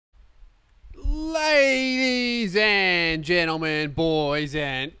Ladies and gentlemen, boys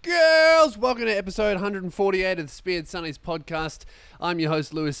and girls, welcome to episode 148 of the Spearhead Sundays podcast. I'm your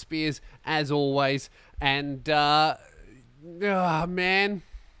host, Lewis Spears, as always, and man,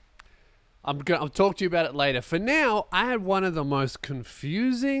 I'll talk to you about it later. For now, I had one of the most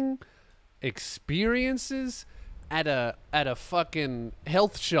confusing experiences at a fucking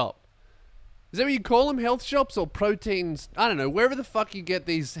health shop. Is that what you call them? Health shops or proteins? I don't know. Wherever the fuck you get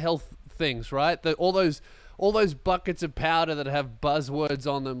these health things, right? All those buckets of powder that have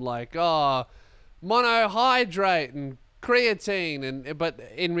buzzwords on them, like monohydrate and creatine, but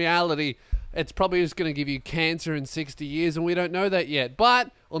in reality, it's probably just going to give you cancer in 60 years, and we don't know that yet. But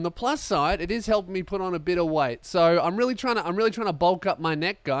on the plus side, it is helping me put on a bit of weight. So I'm really trying to bulk up my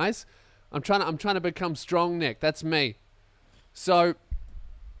neck, guys. I'm trying to become strong neck. That's me. So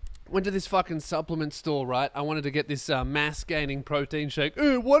went to this fucking supplement store, right? I wanted to get this mass-gaining protein shake.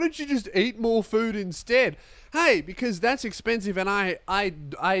 Why don't you just eat more food instead? Hey, because that's expensive, and I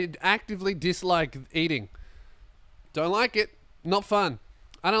actively dislike eating. Don't like it. Not fun.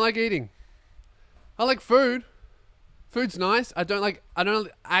 I don't like eating. I like food. Food's nice. I don't like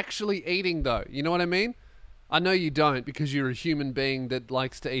actually eating, though. You know what I mean? I know you don't, because you're a human being that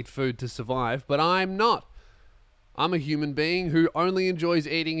likes to eat food to survive, but I'm not. I'm a human being who only enjoys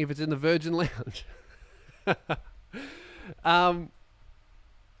eating if it's in the Virgin Lounge.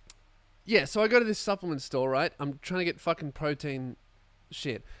 Yeah, so I go to this supplement store, right? I'm trying to get fucking protein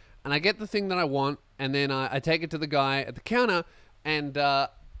shit. And I get the thing that I want, and then I take it to the guy at the counter, and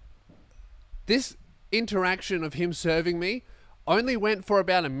this interaction of him serving me only went for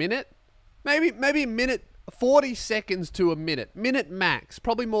about a minute. Maybe a minute, 40 seconds to a minute. Minute max.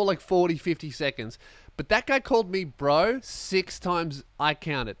 Probably more like 40, 50 seconds. But that guy called me bro 6 times. I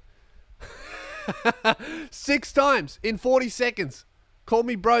counted. 6 times in 40 seconds. Called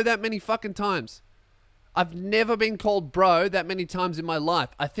me bro that many fucking times. I've never been called bro that many times in my life.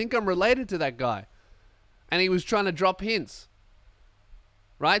 I think I'm related to that guy. And he was trying to drop hints.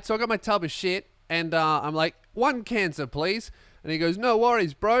 Right? So I got my tub of shit. And I'm like, 1 cancer, please. And he goes, no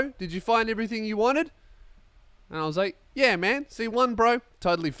worries, bro. Did you find everything you wanted? And I was like, yeah, man. See, 1, bro.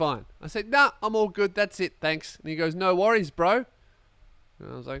 Totally fine. I said, nah, I'm all good. That's it. Thanks. And he goes, no worries, bro.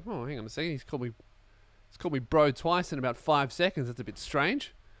 And I was like, oh, hang on a second. He's called me bro twice in about 5 seconds. That's a bit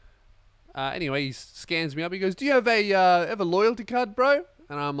strange. Anyway, he scans me up. He goes, do you have a loyalty card, bro?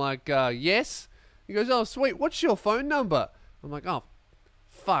 And I'm like, yes. He goes, oh, sweet. What's your phone number? I'm like, oh,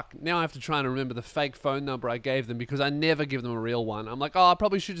 fuck. Now I have to try and remember the fake phone number I gave them because I never give them a real one. I'm like, oh, I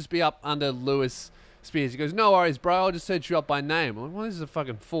probably should just be up under Lewis Spears. He goes, no worries, bro. I'll just search you up by name. I'm like, well, this is a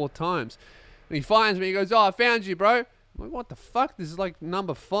fucking 4 times. And he finds me. He goes, oh, I found you, bro. I'm like, what the fuck? This is like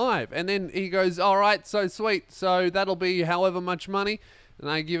number 5. And then he goes, all right, so sweet. So that'll be however much money.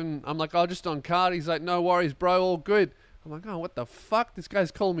 And I give him, I'm like, oh, just on card. He's like, no worries, bro. All good. I'm like, oh, what the fuck? This guy's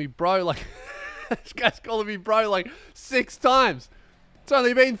calling me bro like, this guy's calling me bro like 6 times. It's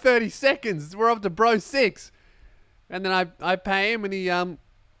only been 30 seconds. We're up to bro 6. And then I pay him, and he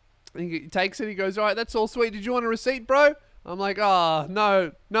takes it. He goes, all right, that's all sweet. Did you want a receipt, bro? I'm like, oh,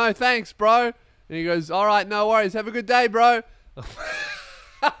 no, thanks, bro. And he goes, all right, no worries. Have a good day, bro.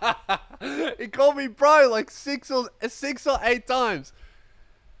 He called me bro like 6 or 8 times.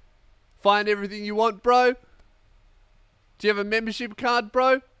 Find everything you want, bro. Do you have a membership card,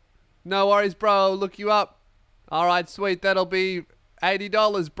 bro? No worries, bro. I'll look you up. All right, sweet. That'll be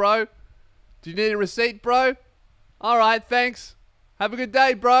 $80, bro. Do you need a receipt, bro? All right, thanks. Have a good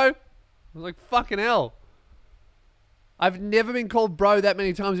day, bro. I was like, fucking hell. I've never been called bro that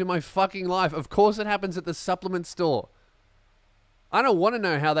many times in my fucking life. Of course it happens at the supplement store. I don't want to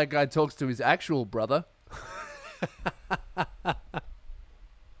know how that guy talks to his actual brother.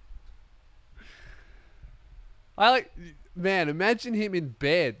 Man, imagine him in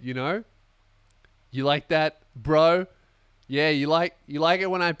bed, you know? You like that, bro? Yeah, you like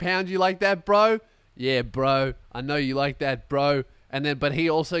it when I pound you like that, bro? Yeah, bro. I know you like that, bro. And then, but he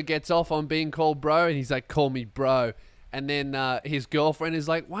also gets off on being called bro, and he's like, call me bro. And then his girlfriend is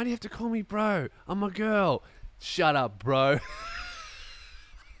like, why do you have to call me bro? I'm a girl. Shut up, bro.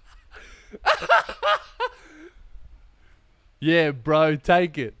 Yeah, bro,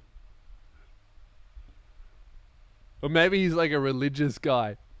 take it. Or maybe he's like a religious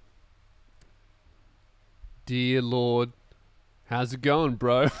guy. Dear Lord, how's it going,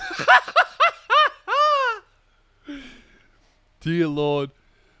 bro? Dear Lord,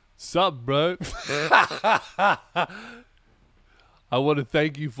 sup, bro? I want to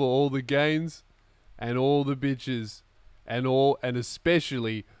thank you for all the gains and all the bitches and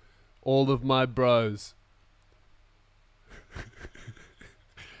especially all of my bros.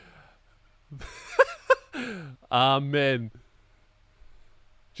 Amen.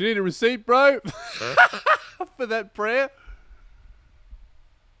 Do you need a receipt, bro? For that prayer?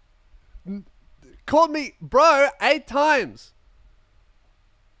 Called me bro 8 times.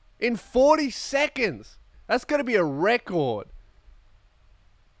 In 40 seconds. That's going to be a record.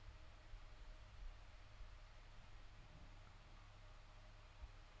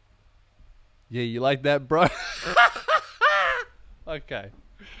 Yeah, you like that, bro? Okay.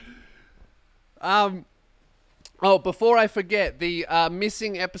 Oh, before I forget, the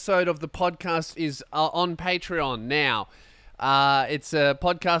missing episode of the podcast is on Patreon now. It's a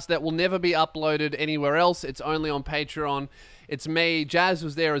podcast that will never be uploaded anywhere else. It's only on Patreon. It's me. Jazz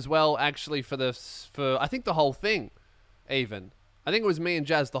was there as well, actually, for I think the whole thing, even. I think it was me and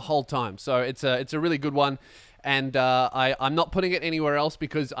Jazz the whole time. So it's a really good one. And I'm not putting it anywhere else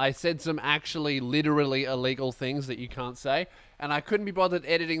because I said some actually literally illegal things that you can't say. And I couldn't be bothered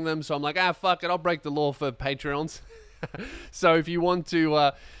editing them. So I'm like, fuck it. I'll break the law for Patreons. So if you want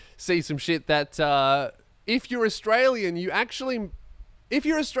to see some shit that... if you're Australian, if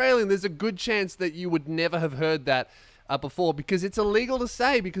you're Australian, there's a good chance that you would never have heard that before because it's illegal to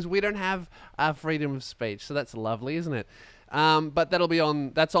say because we don't have freedom of speech. So that's lovely, isn't it? But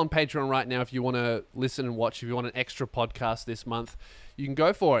that's on Patreon right now if you want to listen and watch. If you want an extra podcast this month, you can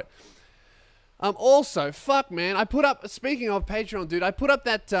go for it. Also, fuck, man, I put up, speaking of Patreon, dude, I put up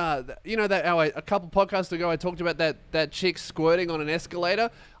that, a couple podcasts ago, I talked about that chick squirting on an escalator.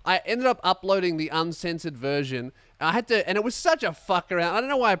 I ended up uploading the uncensored version. I had to, and it was such a fuck around. I don't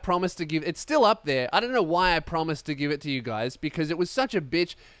know why I promised to give, it's still up there. I don't know why I promised to give it to you guys, because it was such a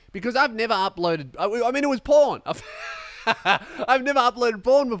bitch, because I've never uploaded, I mean, it was porn. I've never uploaded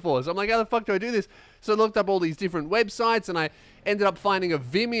porn before, so I'm like, how the fuck do I do this? So I looked up all these different websites, and I ended up finding a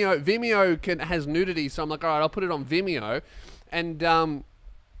Vimeo. Vimeo has nudity, so I'm like, all right, I'll put it on Vimeo. And then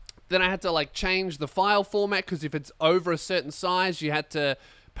I had to like change the file format, because if it's over a certain size, you had to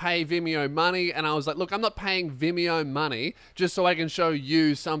pay Vimeo money. And I was like, look, I'm not paying Vimeo money just so I can show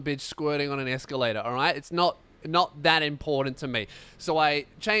you some bitch squirting on an escalator, all right? It's not that important to me. So I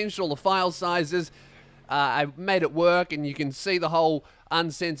changed all the file sizes. I made it work, and you can see the whole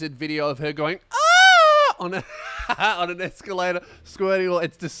uncensored video of her going, ah, on an escalator, squirting.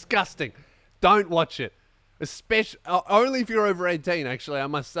 It's disgusting. Don't watch it. Especially, only if you're over 18, actually, I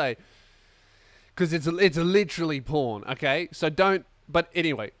must say. Because it's literally porn, okay? So don't, but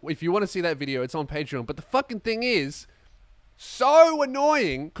anyway, if you want to see that video, it's on Patreon. But the fucking thing is, so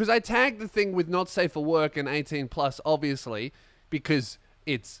annoying, because I tagged the thing with not safe for work and 18 plus, obviously, because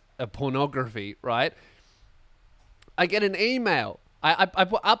it's a pornography, right? I get an email. I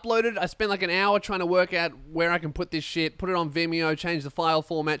uploaded, I spent like an hour trying to work out where I can put this shit, put it on Vimeo, change the file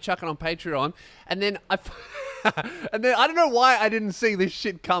format, chuck it on Patreon, and then I don't know why I didn't see this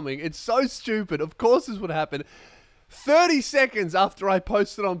shit coming. It's so stupid. Of course this would happen. 30 seconds after I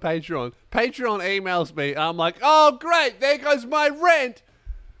posted on Patreon, Patreon emails me, and I'm like, oh great, there goes my rent.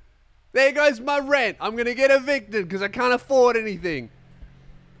 There goes my rent. I'm going to get evicted because I can't afford anything.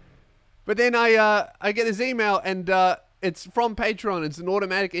 But then I get this email, and it's from Patreon. It's an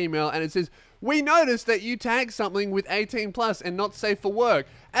automatic email, and it says, we noticed that you tagged something with 18 plus and not safe for work.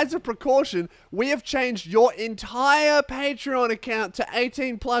 As a precaution, we have changed your entire Patreon account to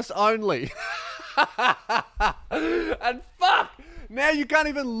 18 plus only. And fuck, now you can't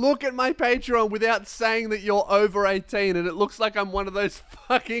even look at my Patreon without saying that you're over 18, and it looks like I'm one of those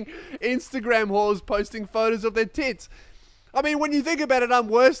fucking Instagram whores posting photos of their tits. I mean, when you think about it, I'm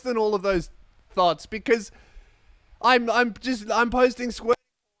worse than all of those thoughts, because I'm posting square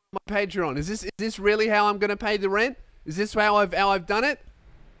on my Patreon. Is this really how I'm going to pay the rent? Is this how I've done it?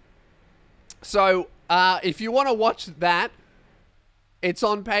 So, if you want to watch that, it's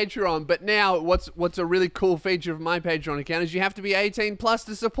on Patreon. But now, what's a really cool feature of my Patreon account is you have to be 18 plus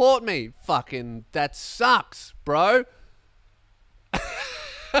to support me. Fucking, that sucks, bro.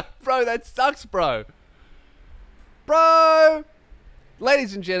 Bro, that sucks, bro. Bro!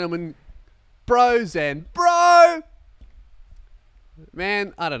 Ladies and gentlemen, bros and bro!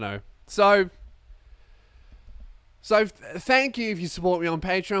 Man, I don't know. So thank you if you support me on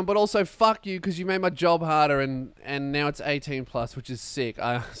Patreon, but also fuck you because you made my job harder, and now it's 18 plus, which is sick.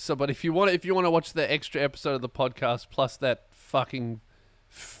 But if you want to watch the extra episode of the podcast plus that fucking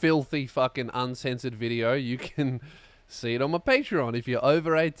filthy fucking uncensored video, you can see it on my Patreon if you're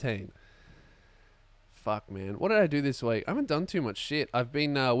over 18. Fuck, man. What did I do this week? I haven't done too much shit. I've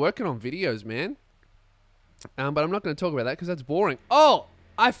been working on videos, man. But I'm not going to talk about that because that's boring. Oh,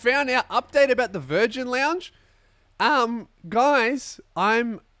 I found out update about the Virgin Lounge. Guys,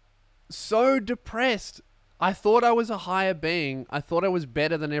 I'm so depressed. I thought I was a higher being. I thought I was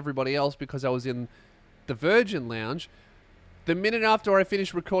better than everybody else because I was in the Virgin Lounge, the minute after I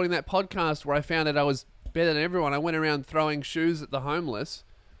finished recording that podcast where I found out I was better than everyone, I went around throwing shoes at the homeless,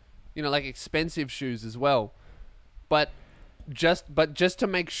 you know, like expensive shoes as well. But just to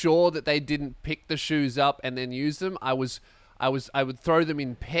make sure that they didn't pick the shoes up and then use them, I would throw them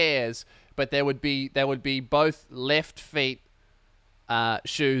in pairs, but they would be both left feet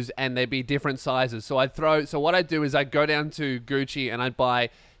shoes, and they'd be different sizes. So what I'd do is I'd go down to Gucci and I'd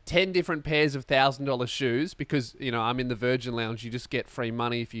buy 10 different pairs of $1,000 shoes, because, you know, I'm in the Virgin Lounge. You just get free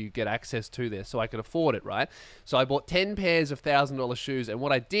money if you get access to there, so I could afford it, right? So I bought 10 pairs of $1,000 shoes, and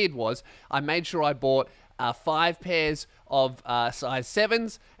what I did was I made sure I bought 5 pairs of size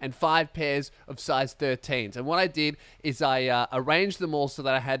 7s and 5 pairs of size 13s. And what I did is I arranged them all so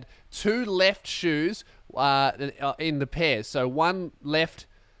that I had 2 left shoes in the pairs. So 1 left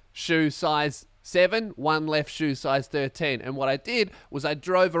shoe size 7, 1 left shoe size 13. And what I did was I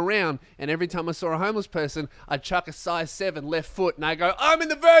drove around, and every time I saw a homeless person, I'd chuck a size 7 left foot, and I go, "I'm in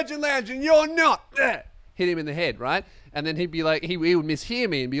the Virgin Lounge and you're not." Hit him in the head, right? And then he'd be like, he would mishear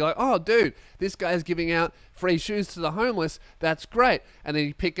me and be like, "Oh, dude, this guy's giving out free shoes to the homeless. That's great." And then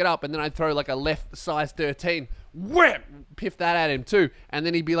he'd pick it up, and then I'd throw like a left size 13, wham, piff that at him too. And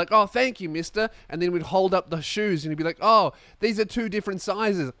then he'd be like, "Oh, thank you, mister." And then we'd hold up the shoes, and he'd be like, "Oh, these are 2 different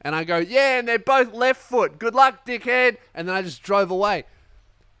sizes." And I go, "Yeah, and they're both left foot. Good luck, dickhead." And then I just drove away.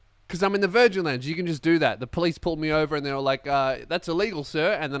 Because I'm in the Virgin Lounge. You can just do that. The police pulled me over and they were like, "That's illegal,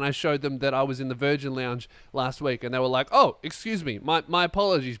 sir." And then I showed them that I was in the Virgin Lounge last week. And they were like, "Oh, excuse me. My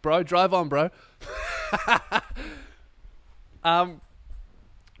apologies, bro. Drive on, bro." But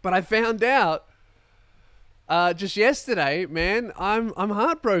I found out just yesterday, man, I'm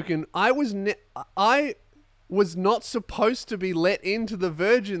heartbroken. I was not supposed to be let into the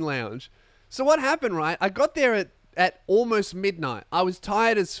Virgin Lounge. So what happened, right? I got there at almost midnight. I was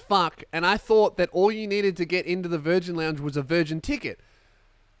tired as fuck, and I thought that all you needed to get into the Virgin Lounge was a Virgin ticket,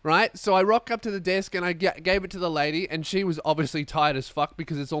 right? So I rock up to the desk and I gave it to the lady, and she was obviously tired as fuck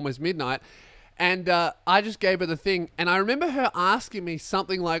because it's almost midnight. And I just gave her the thing, and I remember her asking me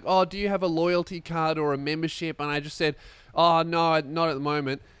something like, "Oh, do you have a loyalty card or a membership?" And I just said, "Oh, no, not at the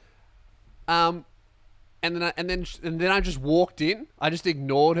moment." And then I just walked in. I just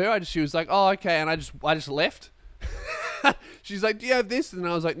ignored her. She was like, "Oh, okay," and I just left. She's like, "Do you have this?" And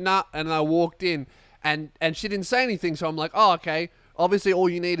I was like, "Nah." And I walked in, and she didn't say anything. So I'm like, "Oh, okay. Obviously, all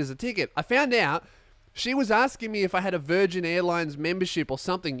you need is a ticket." I found out she was asking me if I had a Virgin Airlines membership or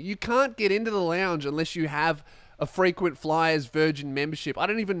something. You can't get into the lounge unless you have a frequent flyers Virgin membership. I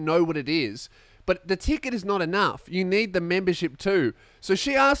don't even know what it is. But the ticket is not enough. You need the membership too. So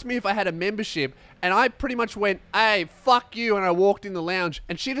she asked me if I had a membership, and I pretty much went, "Hey, fuck you," and I walked in the lounge.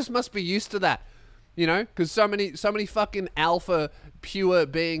 And she just must be used to that. You know, because so many fucking alpha pure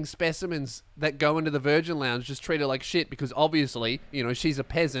being specimens that go into the Virgin Lounge just treat her like shit, because obviously, you know, she's a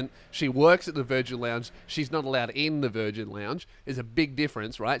peasant. She works at the Virgin Lounge. She's not allowed in the Virgin Lounge. There's a big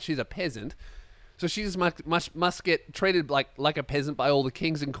difference, right? She's a peasant. So she just must get treated like a peasant by all the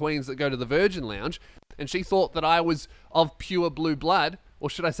kings and queens that go to the Virgin Lounge. And she thought that I was of pure blue blood, or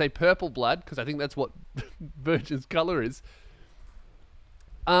should I say purple blood, because I think that's what Virgin's color is.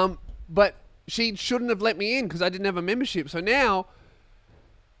 But she shouldn't have let me in because I didn't have a membership. So now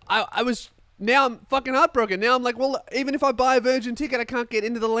now I'm fucking heartbroken. Now I'm like, well, even if I buy a Virgin ticket, I can't get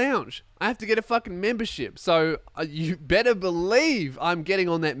into the lounge. I have to get a fucking membership. So you better believe I'm getting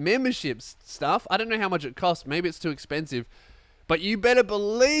on that membership stuff. I don't know how much it costs. Maybe it's too expensive. But you better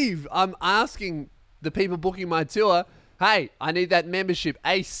believe I'm asking the people booking my tour, "Hey, I need that membership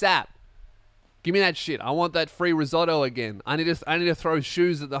ASAP. Give me that shit. I want that free risotto again. I need to throw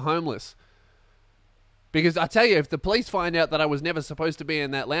shoes at the homeless." Because I tell you, if the police find out that I was never supposed to be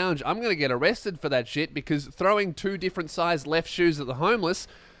in that lounge, I'm going to get arrested for that shit, because throwing 2 different size left shoes at the homeless,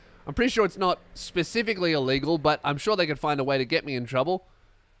 I'm pretty sure it's not specifically illegal, but I'm sure they could find a way to get me in trouble.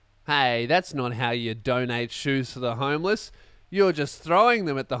 Hey, that's not how you donate shoes to the homeless. You're just throwing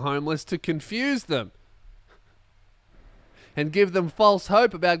them at the homeless to confuse them and give them false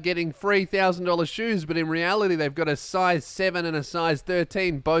hope about getting free $1,000 shoes, but in reality, they've got a size 7 and a size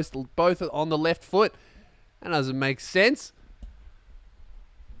 13, both on the left foot. That doesn't make sense.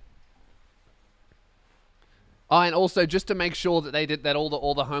 Oh, and also just to make sure that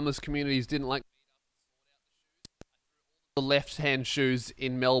all the homeless communities didn't like the left-hand shoes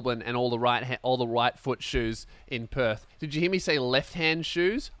in Melbourne and all the right foot shoes in Perth. Did you hear me say left-hand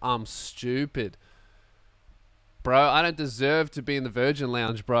shoes? I'm stupid. Bro, I don't deserve to be in the Virgin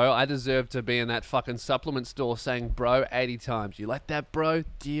Lounge, bro. I deserve to be in that fucking supplement store saying bro 80 times. You like that, bro?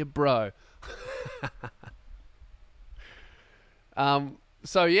 Dear bro.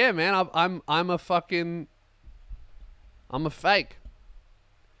 So yeah, man, I'm a fucking, I'm a fake.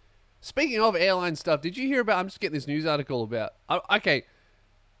 Speaking of airline stuff, did you hear about? I'm just getting this news article about. Okay,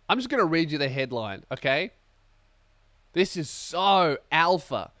 I'm just gonna read you the headline. Okay, this is so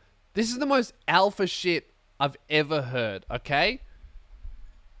alpha. This is the most alpha shit I've ever heard. Okay,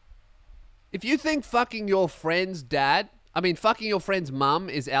 if you think fucking your friend's dad, fucking your friend's mum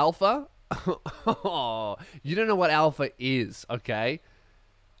is alpha, you don't know what alpha is. Okay,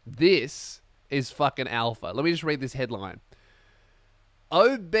 this is fucking alpha. Let me just read this headline.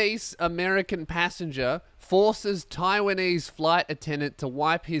 Obese American passenger forces Taiwanese flight attendant to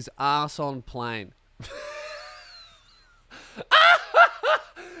wipe his ass on plane.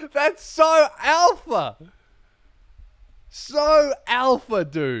 That's so alpha. So alpha,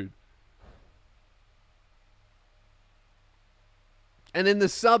 dude. And then the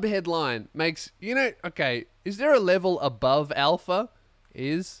sub-headline makes, okay, is there a level above alpha?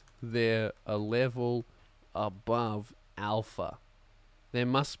 Is there a level above alpha? There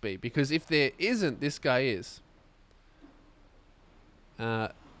must be, because if there isn't, this guy is.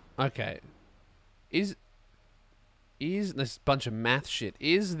 Okay. Is this bunch of math shit?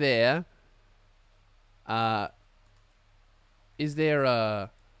 Is there a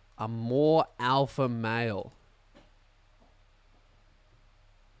more alpha male?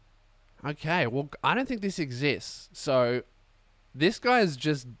 Okay, well, I don't think this exists. So, this guy has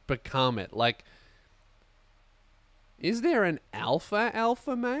just become it. Like, is there an alpha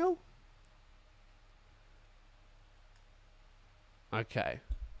male? Okay.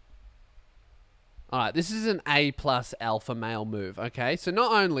 Alright, this is an A+ alpha male move, okay? So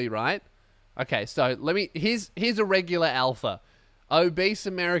not only, right? Okay, so here's a regular alpha. Obese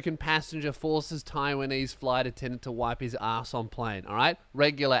American passenger forces Taiwanese flight attendant to wipe his ass on plane, alright?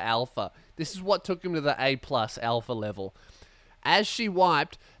 Regular alpha. This is what took him to the A+ alpha level. As she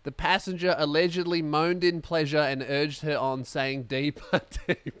wiped, the passenger allegedly moaned in pleasure and urged her on, saying, "Deeper,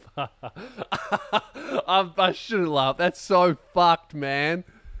 deeper." I shouldn't laugh. That's so fucked, man.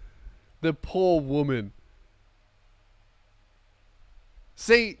 The poor woman.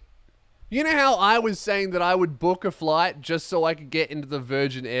 See, you know how I was saying that I would book a flight just so I could get into the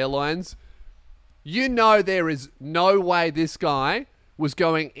Virgin Airlines? You know there is no way this guy was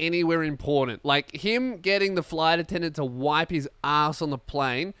going anywhere important. Like, him getting the flight attendant to wipe his ass on the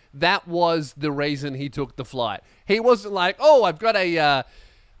plane, that was the reason he took the flight. He wasn't like, oh, I've got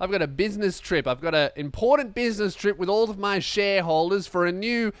a business trip. I've got an important business trip with all of my shareholders for a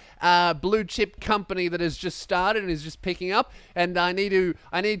new blue chip company that has just started and is just picking up, and I need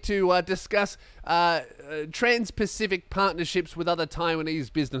to discuss trans-Pacific partnerships with other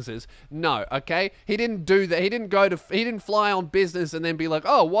Taiwanese businesses. No, okay? He didn't do that. He didn't fly on business and then be like,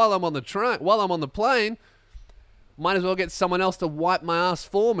 oh, while I'm on the plane, might as well get someone else to wipe my ass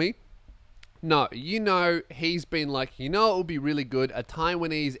for me. No, he's been like, it would be really good, a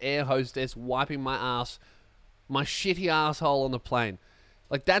Taiwanese air hostess wiping my ass, my shitty asshole on the plane.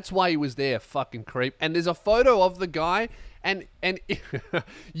 Like, that's why he was there, fucking creep. And there's a photo of the guy, and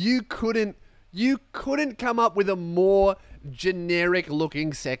you couldn't come up with a more generic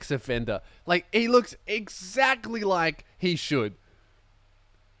looking sex offender. Like, he looks exactly like he should.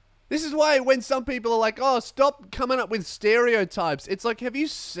 This is why when some people are like, oh, stop coming up with stereotypes. It's like, have you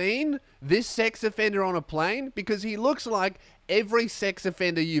seen this sex offender on a plane? Because he looks like every sex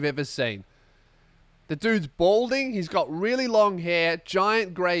offender you've ever seen. The dude's balding. He's got really long hair,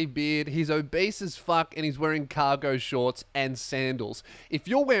 giant grey beard. He's obese as fuck, and he's wearing cargo shorts and sandals. If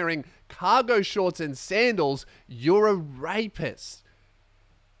you're wearing cargo shorts and sandals, you're a rapist.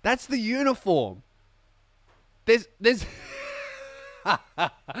 That's the uniform. There's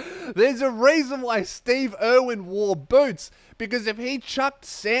There's a reason why Steve Irwin wore boots, because if he chucked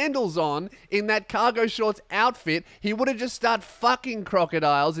sandals on in that cargo shorts outfit, he would have just started fucking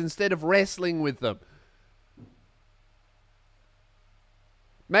crocodiles instead of wrestling with them.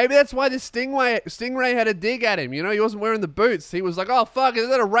 Maybe that's why this Stingray had a dig at him. He wasn't wearing the boots. He was like, oh, fuck, is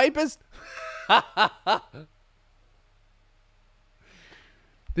that a rapist?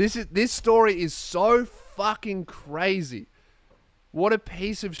 This story is so fucking crazy. What a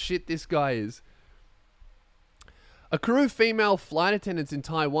piece of shit this guy is. A crew of female flight attendants in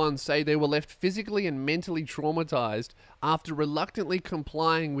Taiwan say they were left physically and mentally traumatized after reluctantly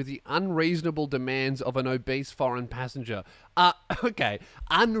complying with the unreasonable demands of an obese foreign passenger. Okay,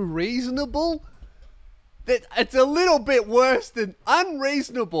 unreasonable? It's a little bit worse than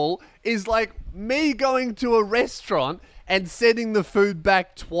unreasonable. Is like me going to a restaurant and sending the food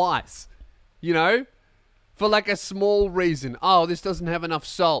back twice, for like a small reason. Oh, this doesn't have enough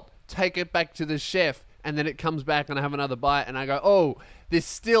salt. Take it back to the chef. And then it comes back and I have another bite and I go, oh, This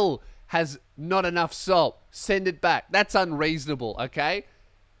still has not enough salt. Send it back. That's unreasonable, okay?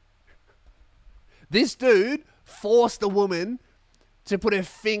 This dude forced a woman to put her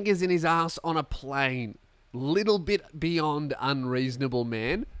fingers in his ass on a plane. Little bit beyond unreasonable,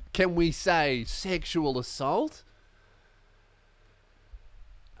 man. Can we say sexual assault?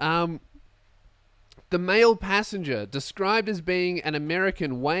 The male passenger, described as being an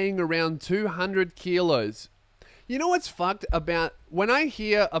American weighing around 200 kilos. You know what's fucked about, when I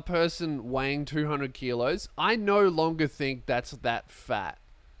hear a person weighing 200 kilos, I no longer think that's that fat.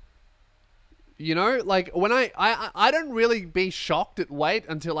 You know, like when I don't really be shocked at weight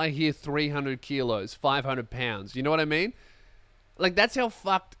until I hear 300 kilos, 500 pounds. You know what I mean? Like, that's how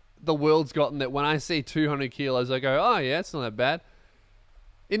fucked the world's gotten, that when I see 200 kilos, I go, oh yeah, it's not that bad.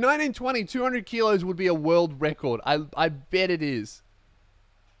 In 1920, 200 kilos would be a world record. I bet it is.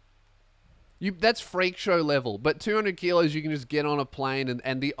 That's freak show level. But 200 kilos, you can just get on a plane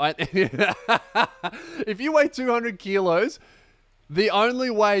and the... If you weigh 200 kilos... The only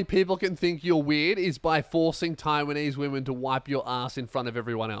way people can think you're weird is by forcing Taiwanese women to wipe your ass in front of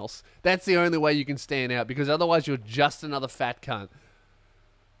everyone else. That's the only way you can stand out, because otherwise you're just another fat cunt.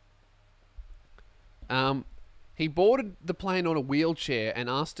 He boarded the plane on a wheelchair and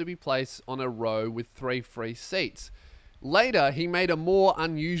asked to be placed on a row with 3 free seats. Later, he made a more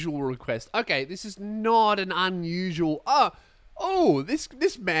unusual request. Okay, this is not an unusual...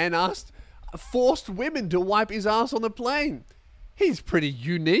 This man forced women to wipe his ass on the plane. He's pretty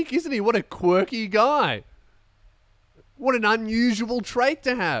unique, isn't he? What a quirky guy. What an unusual trait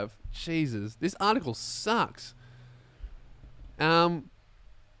to have. Jesus, this article sucks.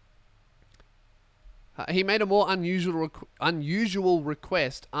 He made a more unusual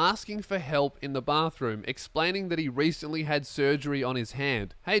request, asking for help in the bathroom, explaining that he recently had surgery on his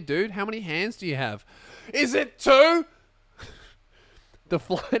hand. Hey, dude, how many hands do you have? Is it 2? The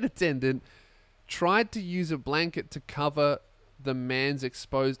flight attendant tried to use a blanket to cover the man's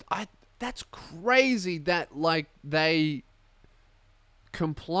exposed... That's crazy that, like, they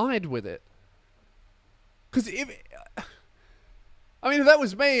complied with it. Because if that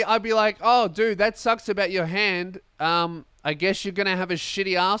was me, I'd be like, oh, dude, that sucks about your hand. I guess you're going to have a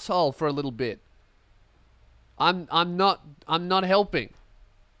shitty asshole for a little bit. I'm not helping.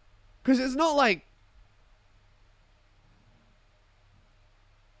 Because it's not like...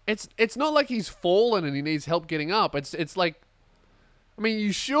 It's not like he's fallen and he needs help getting up. It's like... I mean,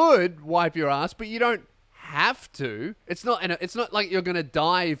 you should wipe your ass, but you don't have to. It's not like you're going to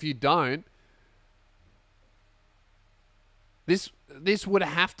die if you don't. This would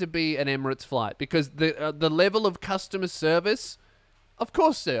have to be an Emirates flight, because the level of customer service, of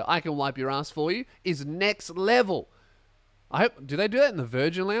course, sir, I can wipe your ass for you, is next level. Do they do that in the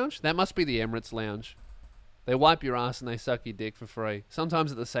Virgin Lounge? That must be the Emirates Lounge. They wipe your ass and they suck your dick for free.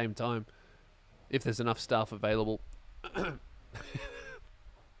 Sometimes at the same time, if there's enough staff available.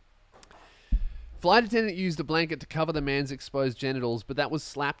 Flight attendant used a blanket to cover the man's exposed genitals, but that was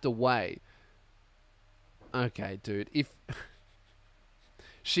slapped away. Okay, dude.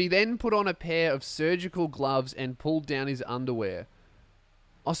 She then put on a pair of surgical gloves and pulled down his underwear.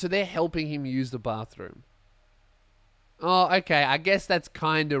 Oh, so they're helping him use the bathroom. Oh, okay. I guess that's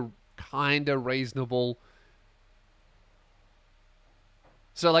kind of reasonable.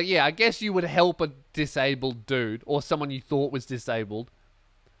 So, like, yeah, I guess you would help a disabled dude or someone you thought was disabled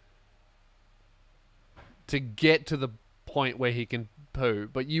to get to the point where he can poo,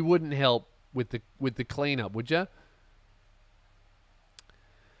 but you wouldn't help with the cleanup, would you?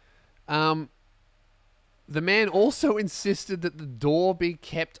 The man also insisted that the door be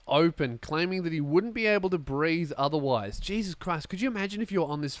kept open, claiming that he wouldn't be able to breathe otherwise. Jesus Christ, could you imagine if you were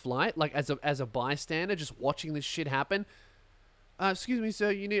on this flight, like as a bystander, just watching this shit happen? Excuse me,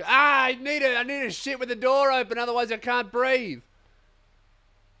 sir, you need... I need a shit with the door open, otherwise I can't breathe.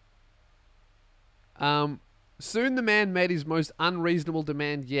 Soon the man made his most unreasonable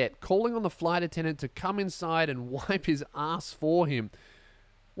demand yet, calling on the flight attendant to come inside and wipe his ass for him.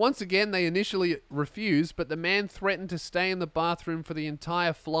 Once again, they initially refused, but the man threatened to stay in the bathroom for the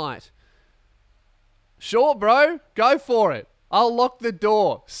entire flight. Sure, bro. Go for it. I'll lock the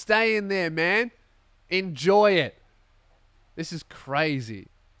door. Stay in there, man. Enjoy it. This is crazy.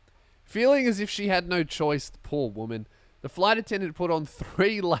 Feeling as if she had no choice, poor woman, the flight attendant put on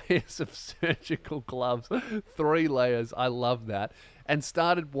 3 layers of surgical gloves. 3 layers. I love that. And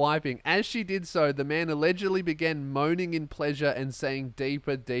started wiping. As she did so, the man allegedly began moaning in pleasure and saying,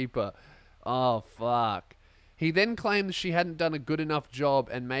 "Deeper, deeper." Oh, fuck. He then claimed she hadn't done a good enough job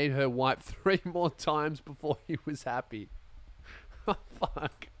and made her wipe 3 more times before he was happy. Oh,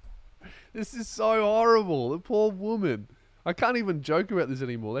 fuck. This is so horrible. The poor woman. I can't even joke about this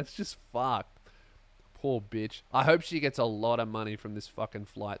anymore. That's just fucked. Poor bitch. I hope she gets a lot of money from this fucking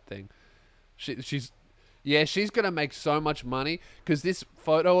flight thing. She's going to make so much money because this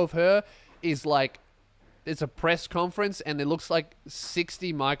photo of her is like, it's a press conference and it looks like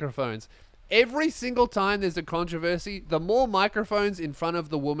 60 microphones. Every single time there's a controversy, the more microphones in front of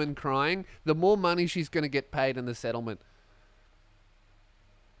the woman crying, the more money she's going to get paid in the settlement.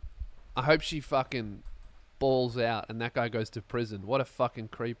 I hope she fucking balls out and that guy goes to prison. What a fucking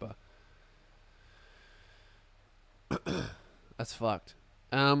creeper. That's fucked.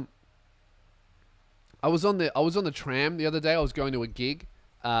 I was on the tram the other day. I was going to a gig,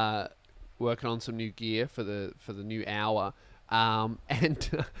 working on some new gear for the new hour.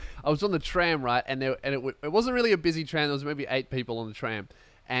 And I was on the tram, right? And it wasn't really a busy tram. There was maybe 8 people on the tram,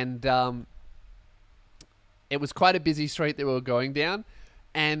 and it was quite a busy street that we were going down,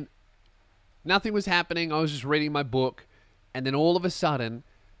 and nothing was happening. I was just reading my book, and then all of a sudden,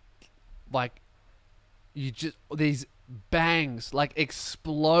 like, these bangs, like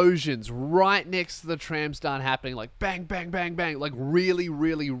explosions right next to the tram start happening, like bang, bang, bang, bang, like really,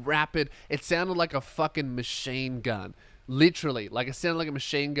 really rapid. It sounded like a fucking machine gun. Literally, like it sounded like a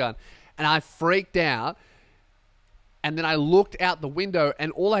machine gun. And I freaked out. And then I looked out the window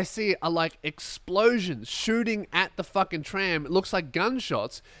and all I see are like explosions shooting at the fucking tram. It looks like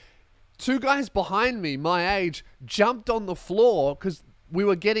gunshots. 2 guys behind me, my age, jumped on the floor because we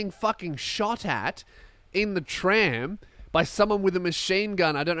were getting fucking shot at in the tram by someone with a machine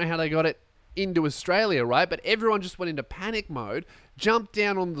gun. I don't know how they got it into Australia, right? But everyone just went into panic mode, jumped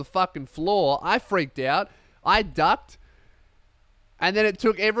down on the fucking floor. I freaked out. I ducked. And then it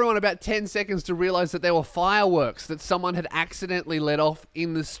took everyone about 10 seconds to realize that there were fireworks that someone had accidentally let off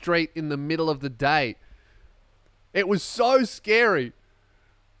in the street in the middle of the day. It was so scary.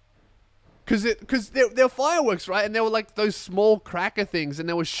 Because there were fireworks, right? And they were like those small cracker things, and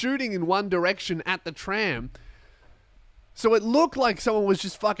they were shooting in one direction at the tram. So it looked like someone was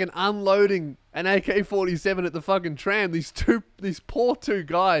just fucking unloading an AK-47 at the fucking tram. These poor 2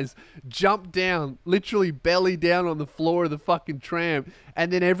 guys jumped down, literally belly down on the floor of the fucking tram,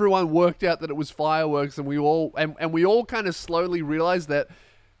 and then everyone worked out that it was fireworks, and we all kind of slowly realized that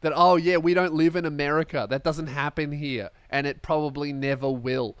oh yeah, we don't live in America. That doesn't happen here, and it probably never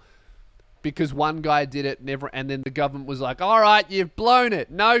will. Because one guy did it, and then the government was like, all right, you've blown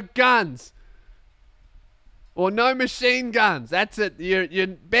it. No guns. Or no machine guns. That's it. You're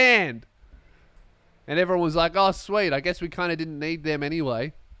banned. And everyone was like, oh, sweet. I guess we kind of didn't need them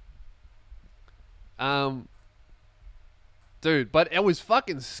anyway. Dude, but it was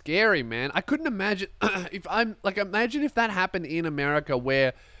fucking scary, man. I couldn't imagine imagine if that happened in America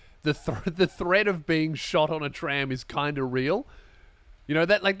where the threat of being shot on a tram is kind of real. You know,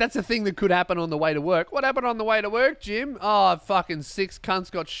 that's a thing that could happen on the way to work. What happened on the way to work, Jim? Oh, fucking 6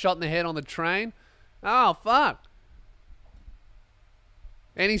 cunts got shot in the head on the train. Oh, fuck.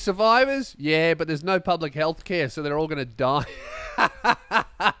 Any survivors? Yeah, but there's no public health care, so they're all going to die.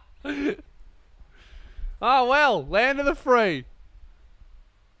 Oh, well, land of the free.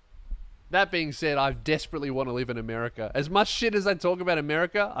 That being said, I desperately want to live in America. As much shit as I talk about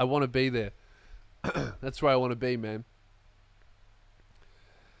America, I want to be there. That's where I want to be, man.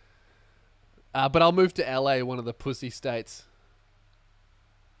 But I'll move to LA, one of the pussy states,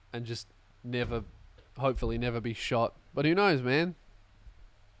 and just hopefully never be shot. But who knows, man?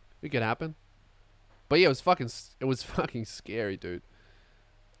 It could happen. But yeah, it was fucking scary, dude.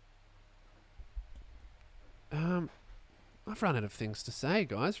 I've run out of things to say,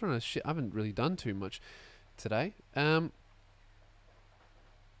 guys. I haven't really done too much today. Oh,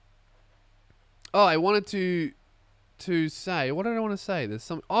 I wanted to say, what did I want to say? There's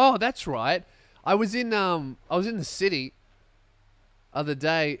some. Oh, that's right. I was in the city other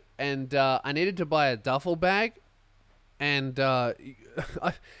day, and I needed to buy a duffel bag, and I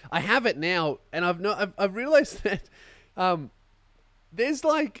have it now, and I've realized that there's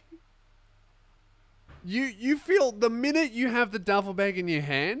like you feel the minute you have the duffel bag in your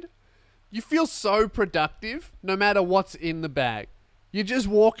hand, you feel so productive no matter what's in the bag. You're just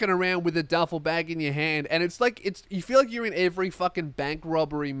walking around with a duffel bag in your hand, and you feel like you're in every fucking bank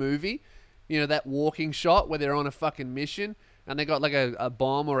robbery movie. You know, that walking shot where they're on a fucking mission and they got like a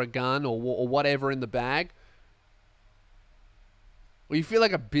bomb or a gun or whatever in the bag. Or you feel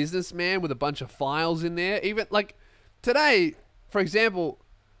like a businessman with a bunch of files in there. Even like today, for example,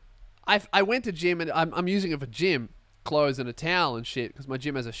 I went to gym, and I'm using it for gym clothes and a towel and shit because my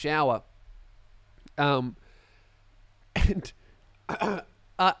gym has a shower. And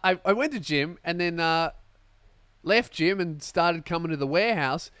I went to gym and then left gym and started coming to the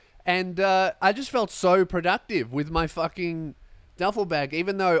warehouse, And I just felt so productive with my fucking duffel bag,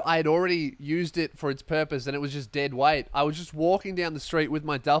 even though I had already used it for its purpose and it was just dead weight. I was just walking down the street with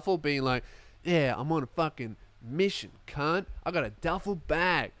my duffel being like, yeah, I'm on a fucking mission, cunt. I got a duffel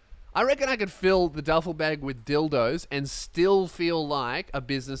bag. I reckon I could fill the duffel bag with dildos and still feel like a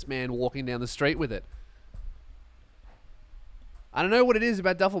businessman walking down the street with it. I don't know what it is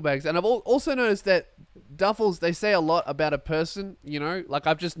about duffel bags. And I've also noticed that duffels, they say a lot about a person, you know? Like,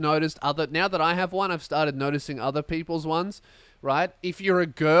 I've just noticed now that I have one, I've started noticing other people's ones, right? If you're a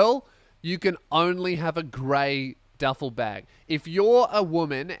girl, you can only have a grey duffel bag. If you're a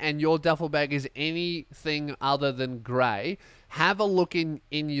woman and your duffel bag is anything other than grey, have a look in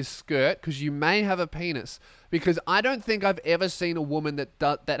your skirt, because you may have a penis. Because I don't think I've ever seen a woman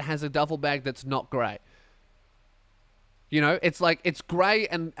that has a duffel bag that's not grey. You know, it's like, it's grey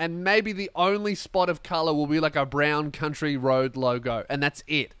and maybe the only spot of colour will be like a brown country road logo. And that's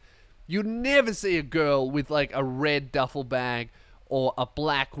it. You never see a girl with like a red duffel bag or a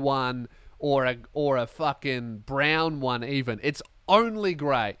black one or a fucking brown one even. It's only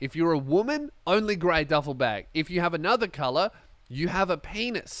grey. If you're a woman, only grey duffel bag. If you have another colour, you have a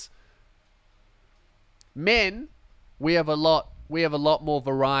penis. Men, we have a lot more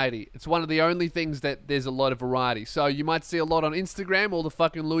variety. It's one of the only things that there's a lot of variety. So you might see a lot on Instagram, all the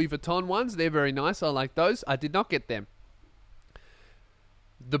fucking Louis Vuitton ones. They're very nice. I like those. I did not get them.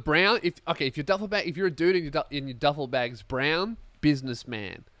 The brown, if your duffel bag, if you're a dude in your duffel bag's brown,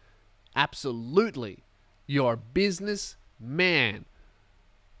 businessman. Absolutely. You're a businessman.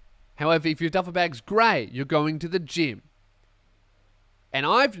 However, if your duffel bag's grey, you're going to the gym. And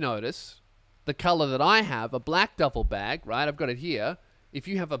I've noticed the color that I have, a black duffel bag, right? I've got it here. If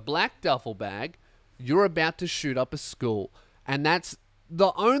you have a black duffel bag, you're about to shoot up a school. And that's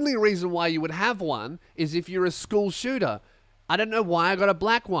the only reason why you would have one is if you're a school shooter. I don't know why I got a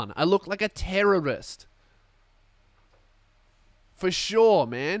black one. I look like a terrorist. For sure,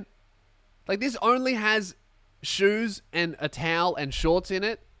 man. Like, this only has shoes and a towel and shorts in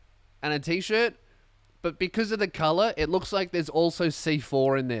it and a t-shirt. But because of the color, it looks like there's also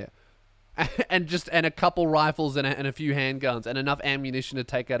C4 in there. And a couple rifles and a few handguns and enough ammunition to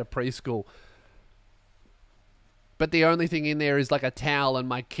take out a preschool. But the only thing in there is like a towel and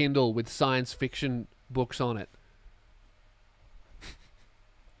my Kindle with science fiction books on it.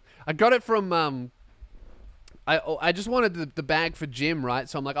 I got it from I just wanted the bag for gym, right?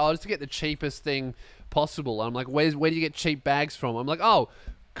 So I'm like, oh, just to get the cheapest thing possible. I'm like, where do you get cheap bags from? I'm like, oh,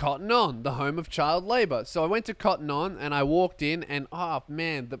 Cotton On, the home of child labor. So I went to Cotton On and I walked in and, oh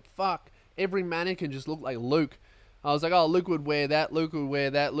man, the fuck. Every mannequin just looked like Luke. I was like, oh, Luke would wear that. Luke would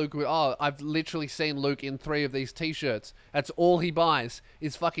wear that. Luke would... Oh, I've literally seen Luke in 3 of these t-shirts. That's all he buys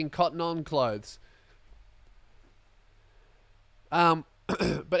is fucking Cotton On clothes.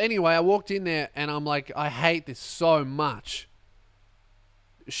 But anyway, I walked in there and I'm like, I hate this so much.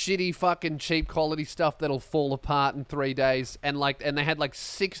 Shitty fucking cheap quality stuff that'll fall apart in 3 days. And they had like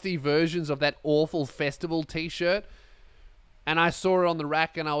 60 versions of that awful festival t-shirt. And I saw it on the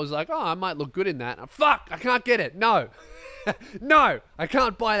rack and I was like, oh, I might look good in that. Fuck, I can't get it. No. No, I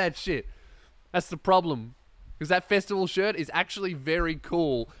can't buy that shit. That's the problem. Because that festival shirt is actually very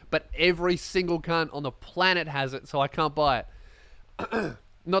cool, but every single cunt on the planet has it, so I can't buy it.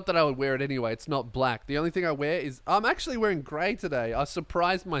 Not that I would wear it anyway. It's not black. The only thing I wear is... I'm actually wearing grey today. I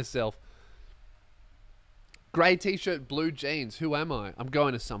surprised myself. Grey t-shirt, blue jeans. Who am I? I'm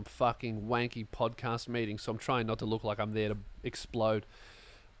going to some fucking wanky podcast meeting, so I'm trying not to look like I'm there to explode.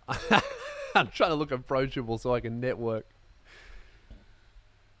 I'm trying to look approachable so I can network.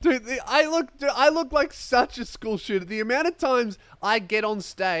 Dude, I look like such a school shooter. The amount of times I get on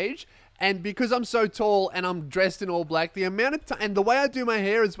stage, and because I'm so tall and I'm dressed in all black, the amount of time, and the way I do my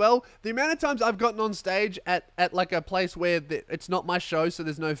hair as well, the amount of times I've gotten on stage at like a place where it's not my show, so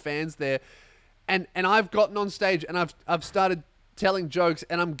there's no fans there. And I've gotten on stage and I've started telling jokes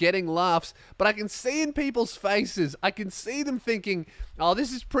and I'm getting laughs, but I can see in people's faces, I can see them thinking, oh,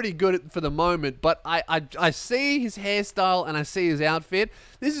 this is pretty good for the moment, but I see his hairstyle and I see his outfit.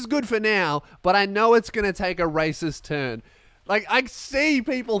 This is good for now, but I know it's going to take a racist turn. Like, I see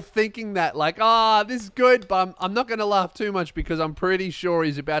people thinking that, like, oh, this is good, but I'm not going to laugh too much because I'm pretty sure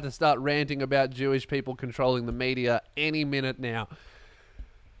he's about to start ranting about Jewish people controlling the media any minute now.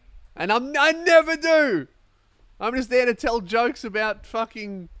 And I never do. I'm just there to tell jokes about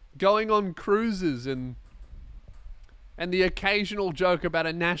fucking going on cruises and the occasional joke about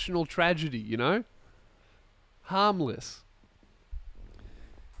a national tragedy, you know? Harmless.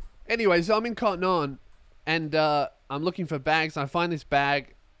 Anyway, so I'm in Cotton On and I'm looking for bags. I find this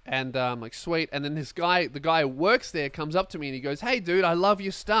bag And I'm like, sweet. And then this guy, the guy who works there, comes up to me and he goes, hey, dude, I love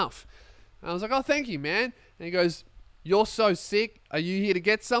your stuff. And I was like, oh, thank you, man. And he goes, you're so sick. Are you here to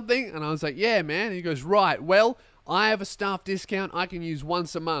get something? And I was like, yeah, man. And he goes, right, well, I have a staff discount I can use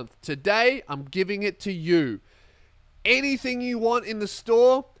once a month. Today, I'm giving it to you. Anything you want in the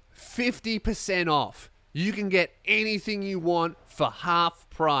store, 50% off. You can get anything you want for half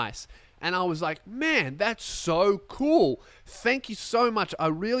price. And I was like, man, that's so cool. Thank you so much. I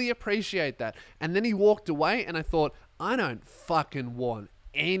really appreciate that. And then he walked away and I thought, I don't fucking want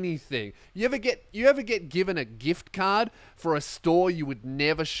anything. You ever get given a gift card for a store you would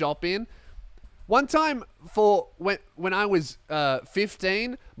never shop in? One time for when I was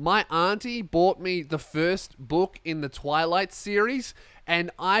 15, my auntie bought me the first book in the Twilight series,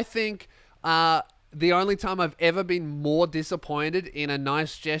 and I think the only time I've ever been more disappointed in a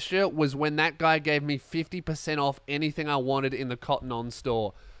nice gesture was when that guy gave me 50% off anything I wanted in the Cotton On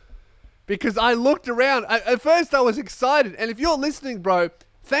store. Because I looked around. At first I was excited, and if you're listening, bro,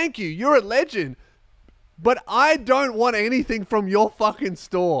 thank you. You're a legend. But I don't want anything from your fucking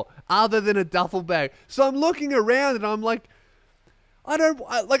store other than a duffel bag. So I'm looking around and I'm like, I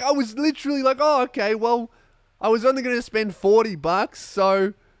was literally like, oh, okay, well, I was only going to spend $40,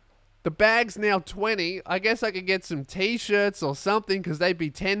 so the bag's now $20. I guess I could get some t-shirts or something because they'd be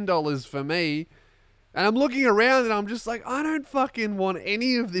 $10 for me. And I'm looking around and I'm just like, I don't fucking want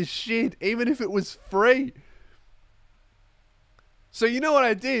any of this shit, even if it was free. So you know what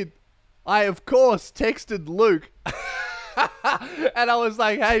I did? I, of course, texted Luke. And I was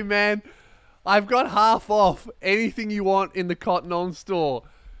like, hey, man, I've got half off anything you want in the Cotton On store.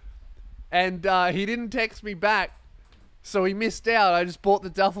 And he didn't text me back, so he missed out. I just bought the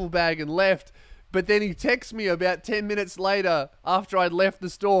duffel bag and left. But then he texts me about 10 minutes later after I'd left the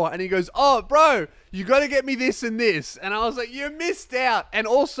store, and he goes, oh, bro, you got to get me this and this. And I was like, you missed out. And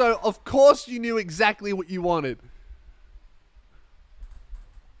also, of course, you knew exactly what you wanted.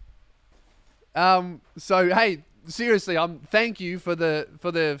 So, hey, seriously, thank you for the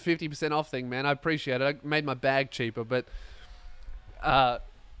 50% off thing, man. I appreciate it. I made my bag cheaper, but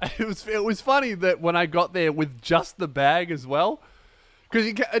it was funny that when I got there with just the bag as well. Because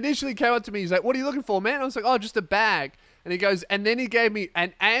he initially came up to me, he's like, what are you looking for, man? I was like, oh, just a bag. And he goes, and then he gave me,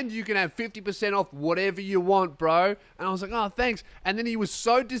 and you can have 50% off whatever you want, bro. And I was like, oh, thanks. And then he was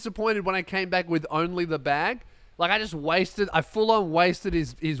so disappointed when I came back with only the bag. Like, I full on wasted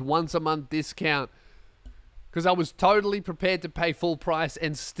his once a month discount. Because I was totally prepared to pay full price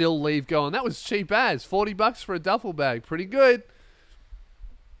and still leave going. That was cheap as. $40 for a duffel bag. Pretty good.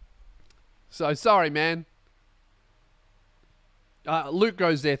 So, sorry, man. Luke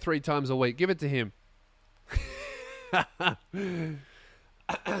goes there 3 times a week. Give it to him.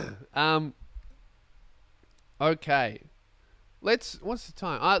 Okay. What's the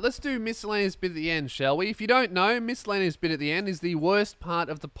time? Let's do miscellaneous bit at the end, shall we? If you don't know, miscellaneous bit at the end is the worst part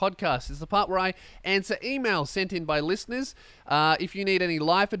of the podcast. It's the part where I answer emails sent in by listeners. If you need any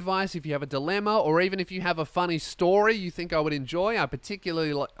life advice, if you have a dilemma, or even if you have a funny story you think I would enjoy, I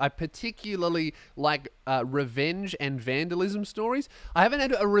particularly like revenge and vandalism stories. I haven't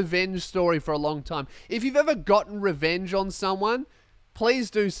had a revenge story for a long time. If you've ever gotten revenge on someone,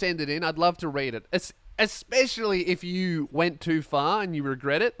 please do send it in. I'd love to read it. Especially if you went too far and you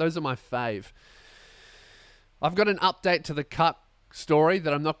regret it. Those are my fave. I've got an update to the cut story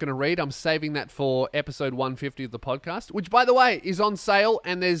that I'm not going to read. I'm saving that for episode 150 of the podcast, which, by the way, is on sale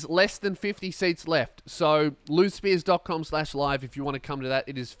and there's less than 50 seats left. So, losespears.com/live if you want to come to that.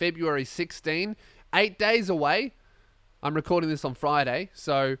 It is February 16, 8 days away. I'm recording this on Friday.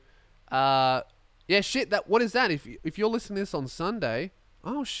 So, yeah, shit. What is that? If you're listening to this on Sunday,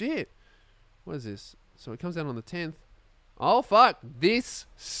 oh, shit. What is this? So it comes out on the 10th. Oh, fuck. This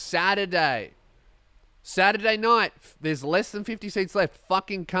Saturday. Saturday night. There's less than 50 seats left.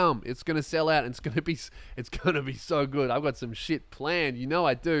 Fucking come. It's going to sell out and it's going to be so good. I've got some shit planned. You know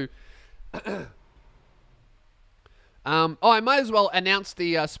I do. I might as well announce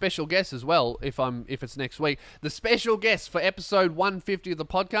the special guest as well if it's next week. The special guest for episode 150 of the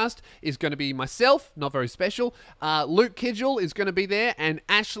podcast is going to be myself, not very special. Luke Kidgel is going to be there, and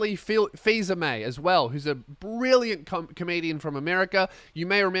Ashley Fils-Aimé as well, who's a brilliant comedian from America. You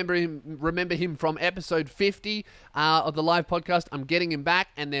may remember him from episode 50 of the live podcast. I'm getting him back,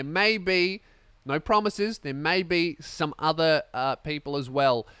 and there may be, no promises, there may be some other people as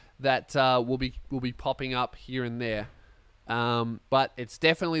well that will be popping up here and there. But it's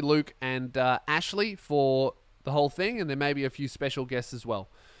definitely Luke and Ashley for the whole thing, and there may be a few special guests as well.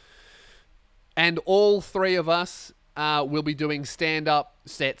 And all 3 of us we'll be doing stand-up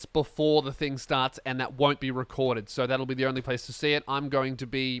sets before the thing starts, and that won't be recorded. So that'll be the only place to see it. I'm going to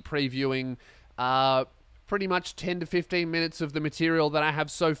be previewing pretty much 10 to 15 minutes of the material that I have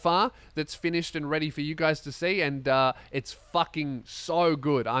so far that's finished and ready for you guys to see, and it's fucking so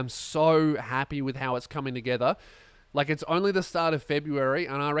good. I'm so happy with how it's coming together. Like, it's only the start of February,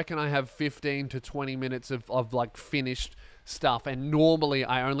 and I reckon I have 15 to 20 minutes of like, finished stuff, and normally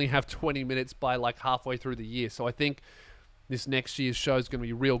I only have 20 minutes by, like, halfway through the year. So I think this next year's show is going to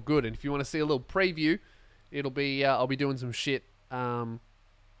be real good, and if you want to see a little preview, it'll be, I'll be doing some shit at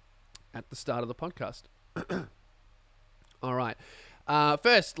the start of the podcast. All right.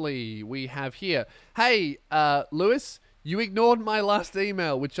 Firstly, we have here, hey, Lewis, you ignored my last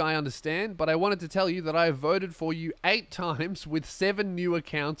email, which I understand, but I wanted to tell you that I have voted for you 8 times with 7 new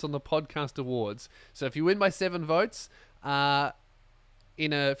accounts on the podcast awards. So if you win by 7 votes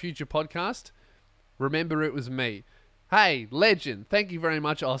in a future podcast, remember it was me. Hey, legend. Thank you very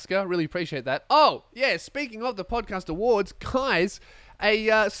much, Oscar. Really appreciate that. Oh, yeah, speaking of the podcast awards, guys,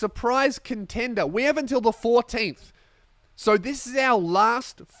 a surprise contender. We have until the 14th. So this is our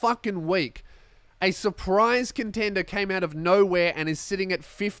last fucking week. A surprise contender came out of nowhere and is sitting at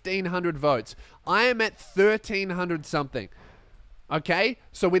 1,500 votes. I am at 1,300 something. Okay?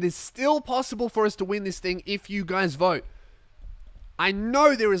 So it is still possible for us to win this thing if you guys vote. I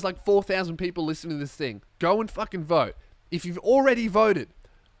know there is like 4,000 people listening to this thing. Go and fucking vote. If you've already voted,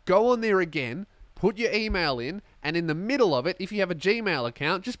 go on there again, put your email in, and in the middle of it, if you have a Gmail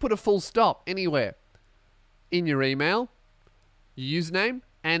account, just put a full stop anywhere in your email, your username,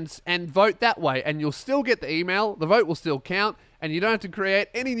 and vote that way, and you'll still get the email, the vote will still count, and you don't have to create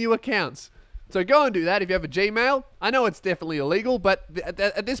any new accounts. So go and do that if you have a Gmail. I know it's definitely illegal, but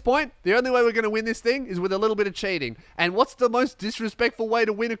at this point, the only way we're going to win this thing is with a little bit of cheating. And what's the most disrespectful way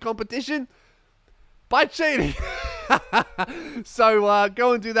to win a competition? By cheating. So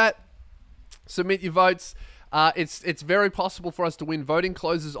go and do that. Submit your votes. It's very possible for us to win. Voting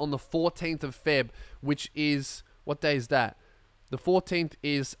closes on the 14th of Feb, which is, what day is that? The 14th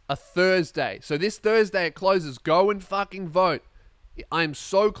is a Thursday. So this Thursday it closes. Go and fucking vote. I'm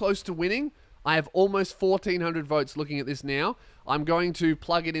so close to winning. I have almost 1,400 votes looking at this now. I'm going to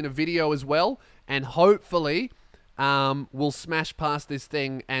plug it in a video as well, and hopefully we'll smash past this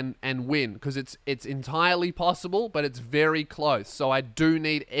thing and win, because it's entirely possible, but it's very close. So I do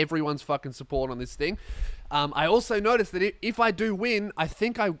need everyone's fucking support on this thing. I also noticed that if I do win, I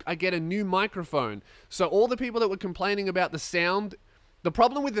think I get a new microphone. So all the people that were complaining about the sound, the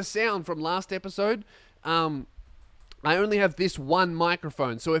problem with the sound from last episode, I only have this one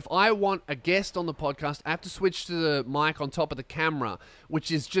microphone. So if I want a guest on the podcast, I have to switch to the mic on top of the camera,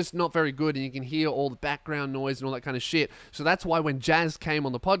 which is just not very good, and you can hear all the background noise and all that kind of shit. So that's why when Jazz came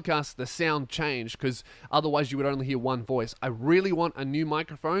on the podcast, the sound changed, because otherwise you would only hear one voice. I really want a new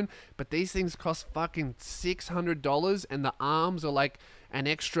microphone, but these things cost fucking $600, and the arms are like an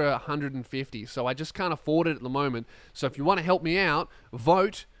extra $150. So I just can't afford it at the moment. So if you want to help me out,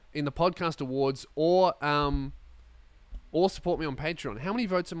 vote in the podcast awards, or support me on Patreon. How many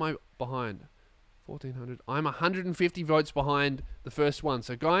votes am I behind? 1,400. I'm 150 votes behind the first one.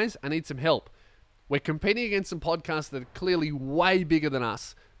 So guys, I need some help. We're competing against some podcasts that are clearly way bigger than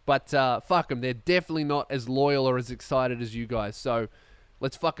us. But fuck them. They're definitely not as loyal or as excited as you guys. So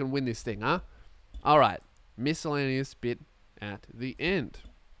let's fucking win this thing, huh? Alright. Miscellaneous bit at the end.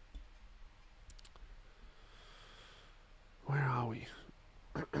 Where are we?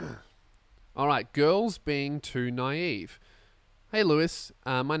 Alright, girls being too naive. Hey Lewis,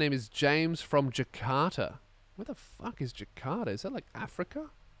 my name is James from Jakarta. Where the fuck is Jakarta? Is that like Africa?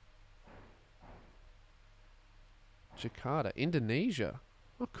 Jakarta, Indonesia.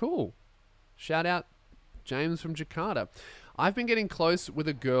 Oh, cool. Shout out James from Jakarta. I've been getting close with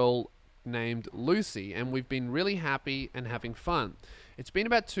a girl named Lucy, and we've been really happy and having fun. It's been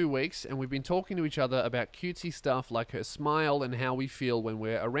about 2 weeks, and we've been talking to each other about cutesy stuff like her smile and how we feel when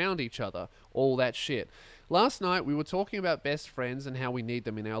we're around each other. All that shit. Last night, we were talking about best friends and how we need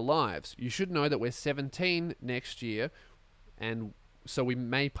them in our lives. You should know that we're 17 next year, and so we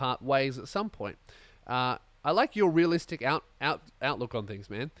may part ways at some point. I like your realistic outlook on things,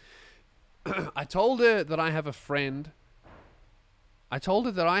 man. I told her that I have a friend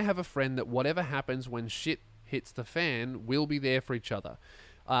that whatever happens when shit hits the fan, we'll be there for each other.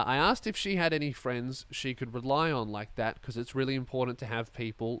 I asked if she had any friends she could rely on like that, because it's really important to have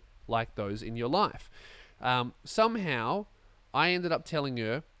people like those in your life. Somehow, I ended up telling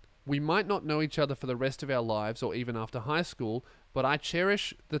her, we might not know each other for the rest of our lives or even after high school, but I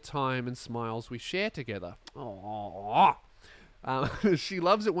cherish the time and smiles we share together. Aww. She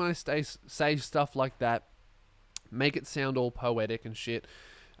loves it when I say stuff like that. make it sound all poetic and shit.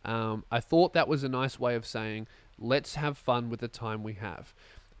 I thought that was a nice way of saying, let's have fun with the time we have.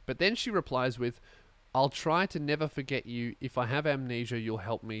 But then she replies with, I'll try to never forget you. If I have amnesia, you'll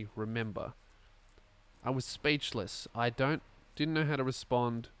help me remember. I was speechless. I didn't know how to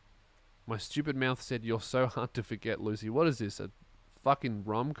respond. My stupid mouth said, you're so hard to forget, Lucy. What is this, a fucking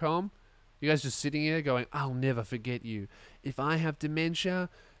rom-com? You guys just sitting here going, I'll never forget you. If I have dementia,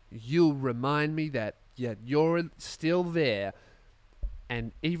 you'll remind me that you're still there.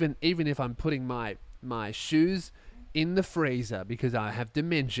 And even if I'm putting my shoes in the freezer because I have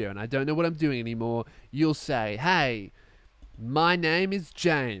dementia and I don't know what I'm doing anymore, you'll say, hey, my name is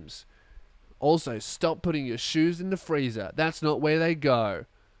James. Also, stop putting your shoes in the freezer. That's not where they go.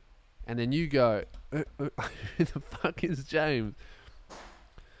 And then you go, who the fuck is James?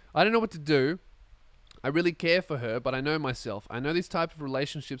 I don't know what to do. I really care for her, but I know myself. I know these type of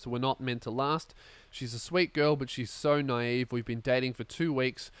relationships were not meant to last. She's a sweet girl, but she's so naive. We've been dating for 2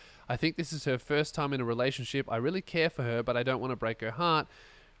 weeks. I think this is her first time in a relationship. I really care for her, but I don't want to break her heart.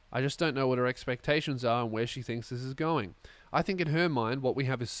 I just don't know what her expectations are and where she thinks this is going. I think in her mind, what we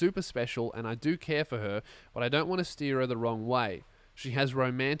have is super special, and I do care for her, but I don't want to steer her the wrong way. She has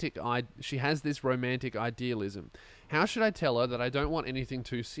this romantic idealism. How should I tell her that I don't want anything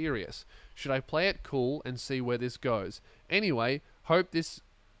too serious? Should I play it cool and see where this goes? Anyway, hope this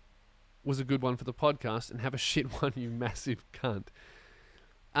was a good one for the podcast, and have a shit one, you massive cunt.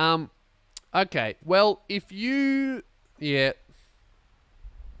 Okay, well,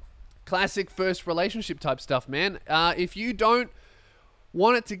 classic first relationship type stuff, man. If you don't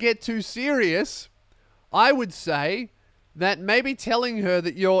want it to get too serious, I would say that maybe telling her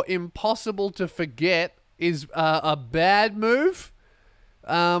that you're impossible to forget is a bad move.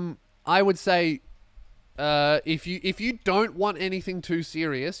 I would say if you don't want anything too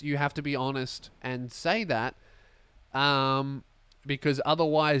serious, you have to be honest and say that, because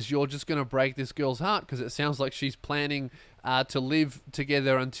otherwise you're just going to break this girl's heart, because it sounds like she's planning to live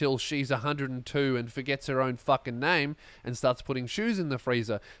together until she's 102 and forgets her own fucking name and starts putting shoes in the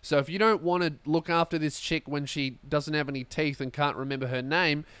freezer. So if you don't want to look after this chick when she doesn't have any teeth and can't remember her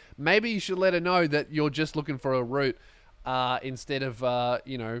name, maybe you should let her know that you're just looking for a route instead of,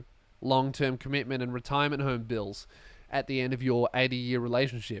 long-term commitment and retirement home bills at the end of your 80-year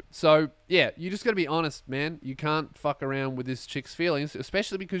relationship. So, yeah, you just got to be honest, man. You can't fuck around with this chick's feelings,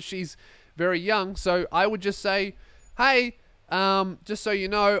 especially because she's very young. So I would just say, hey, just so you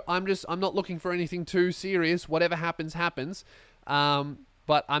know, I'm not looking for anything too serious. Whatever happens, happens.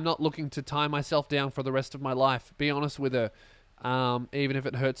 But I'm not looking to tie myself down for the rest of my life. Be honest with her. Even if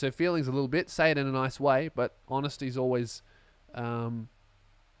it hurts her feelings a little bit, say it in a nice way, but honesty is always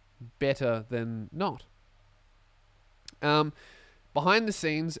better than not. Behind the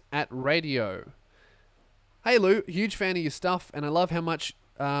scenes at radio. Hey Lou, huge fan of your stuff, and I love how much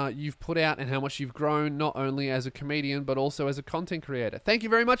you've put out and how much you've grown, not only as a comedian but also as a content creator. Thank you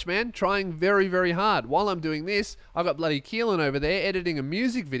very much, man. Trying very, very hard. While I'm doing this, I've got bloody Keelan over there editing a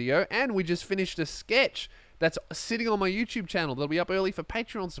music video, and we just finished a sketch that's sitting on my YouTube channel that'll be up early for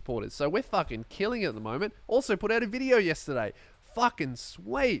Patreon supporters. So we're fucking killing it at the moment. Also put out a video yesterday. Fucking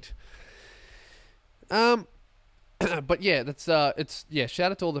sweet. But yeah,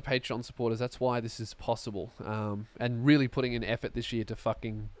 shout out to all the Patreon supporters. That's why this is possible. And really putting in effort this year to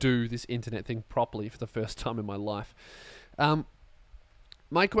fucking do this internet thing properly for the first time in my life.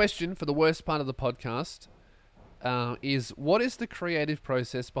 My question for the worst part of the podcast is, what is the creative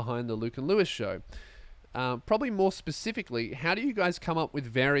process behind the Luke and Lewis show? Probably more specifically, how do you guys come up with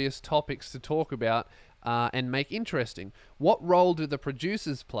various topics to talk about and make interesting? What role do the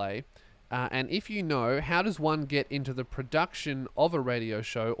producers play? And if you know, how does one get into the production of a radio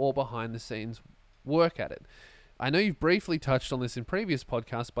show or behind the scenes work at it? I know you've briefly touched on this in previous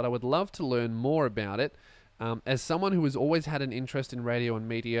podcasts, but I would love to learn more about it. As someone who has always had an interest in radio and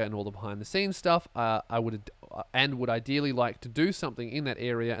media and all the behind the scenes stuff, I would ideally like to do something in that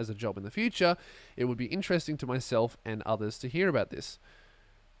area as a job in the future. It would be interesting to myself and others to hear about this.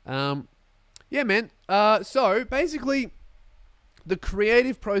 Yeah, man. So basically, the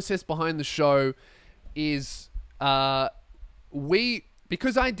creative process behind the show is because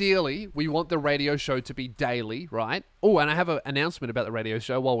ideally we want the radio show to be daily, right? Oh, and I have an announcement about the radio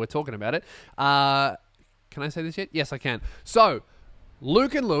show while we're talking about it. Can I say this yet? Yes, I can. So,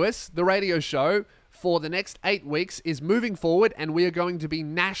 Luke and Lewis, the radio show, for the next 8 weeks is moving forward, and we are going to be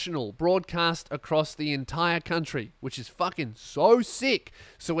national, broadcast across the entire country, which is fucking so sick.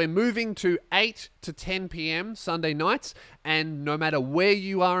 So we're moving to 8 to 10 p.m. Sunday nights, and no matter where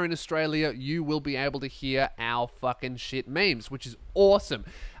you are in Australia, you will be able to hear our fucking shit memes, which is awesome.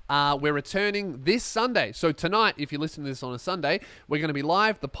 We're returning this Sunday. So tonight, if you're listening to this on a Sunday, we're going to be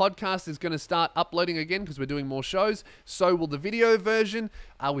live. The podcast is going to start uploading again because we're doing more shows. So will the video version.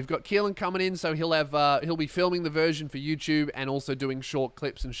 We've got Keelan coming in, so he'll be filming the version for YouTube and also doing short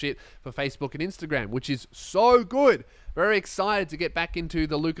clips and shit for Facebook and Instagram, which is so good. Very excited to get back into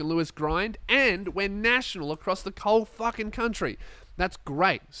the Luke and Lewis grind, and we're national across the whole fucking country. That's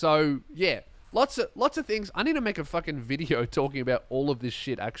great. So yeah, lots of things. I need to make a fucking video talking about all of this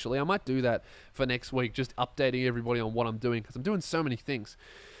shit. Actually, I might do that for next week, just updating everybody on what I'm doing because I'm doing so many things.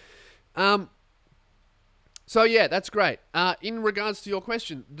 So yeah, that's great. In regards to your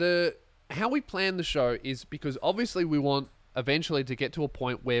question, how we plan the show is because obviously we want eventually to get to a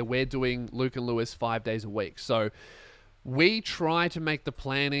point where we're doing Luke and Lewis 5 days a week. So we try to make the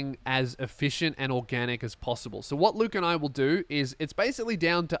planning as efficient and organic as possible. So what Luke and I will do is it's basically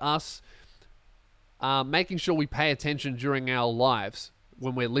down to us making sure we pay attention during our lives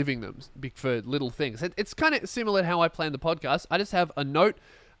when we're living them for little things. It's kind of similar to how I plan the podcast. I just have a note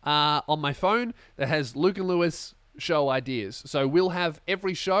on my phone that has Luke and Lewis show ideas. So we'll have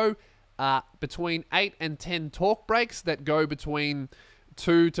every show between 8 and 10 talk breaks that go between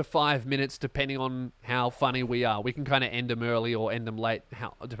 2 to 5 minutes, depending on how funny we are. We can kind of end them early or end them late,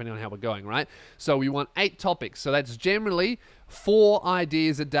 depending on how we're going, right? So we want 8 topics. So that's generally 4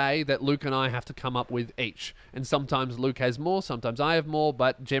 ideas a day that Luke and I have to come up with each. And sometimes Luke has more, sometimes I have more,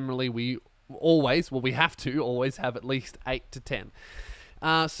 but generally we have to always have at least 8 to 10.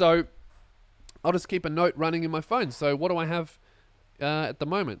 So I'll just keep a note running in my phone. So what do I have at the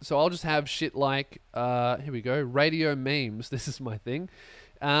moment? So I'll just have shit like, here we go, radio memes. This is my thing.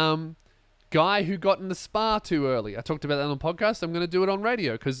 Guy who got in the spa too early. I talked about that on the podcast. I'm going to do it on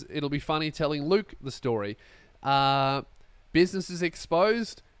radio because it'll be funny telling Luke the story. Businesses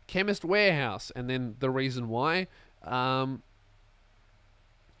exposed, Chemist Warehouse, and then the reason why.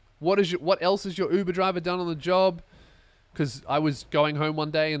 What else has your Uber driver done on the job? Because I was going home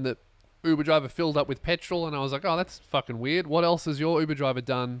one day and the Uber driver filled up with petrol and I was like, oh, that's fucking weird. What else has your Uber driver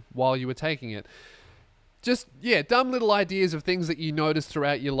done while you were taking it? Just, yeah, dumb little ideas of things that you notice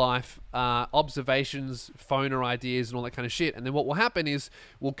throughout your life, observations, phoner ideas and all that kind of shit. And then what will happen is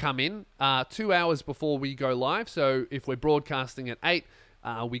we'll come in 2 hours before we go live. So if we're broadcasting at 8,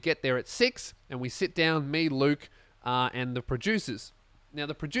 we get there at 6 and we sit down, me, Luke, and the producers. Now,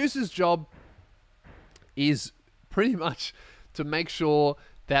 the producer's job is pretty much to make sure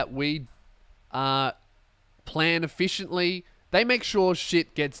that we plan efficiently. They make sure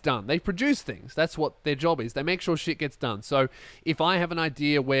shit gets done. They produce things. That's what their job is. They make sure shit gets done. So if I have an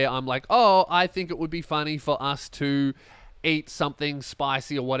idea where I'm like, oh, I think it would be funny for us to eat something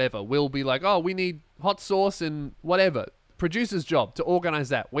spicy or whatever, we'll be like, oh, we need hot sauce and whatever. Producer's job to organize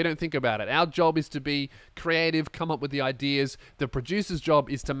that. We don't think about it. Our job is to be creative, come up with the ideas. The producer's job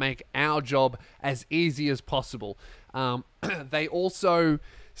is to make our job as easy as possible. They also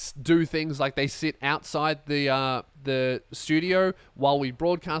do things like they sit outside the studio while we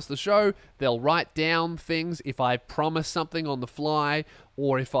broadcast the show. They'll write down things if I promise something on the fly,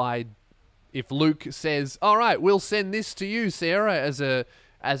 or if Luke says, all right, we'll send this to you, Sarah, as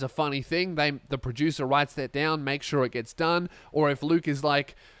a funny thing. The producer writes that down, make sure it gets done. Or if Luke is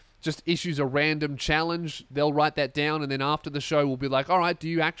like, just issues a random challenge, they'll write that down, and then after the show we'll be like, all right, do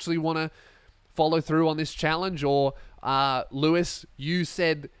you actually want to follow through on this challenge? Or Lewis, you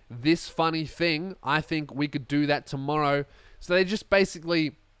said this funny thing, I think we could do that tomorrow. So they just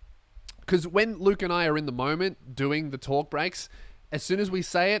basically, because when Luke and I are in the moment doing the talk breaks, as soon as we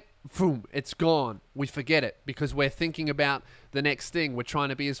say it, boom, it's gone. We forget it because we're thinking about the next thing. We're trying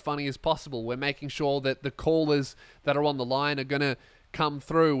to be as funny as possible. We're making sure that the callers that are on the line are going to come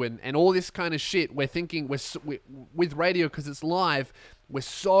through and all this kind of shit. We're thinking, with radio, because it's live, we're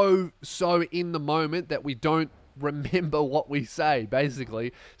so in the moment that we don't remember what we say,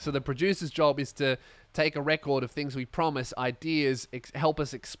 basically. So the producer's job is to take a record of things we promise, ideas, help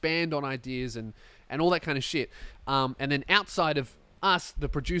us expand on ideas and all that kind of shit. And then outside of us, the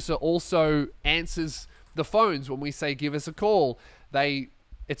producer also answers the phones when we say give us a call.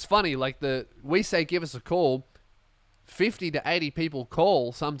 It's funny, like we say give us a call, 50 to 80 people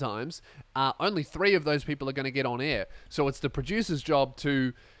call sometimes. Only 3 of those people are going to get on air. So it's the producer's job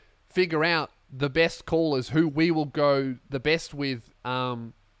to figure out the best callers who we will go the best with,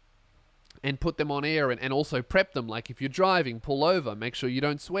 and put them on air and also prep them. Like if you're driving, pull over, make sure you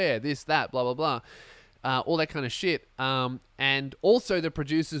don't swear, this, that, blah, blah, blah. All that kind of shit. And also the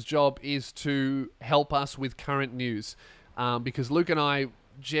producer's job is to help us with current news. Because Luke and I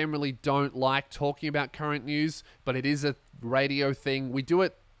generally don't like talking about current news, but it is a radio thing. We do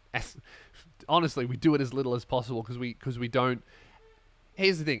it, honestly, we do it as little as possible because we don't...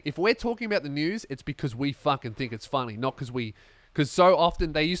 here's the thing. If we're talking about the news, it's because we fucking think it's funny, not because so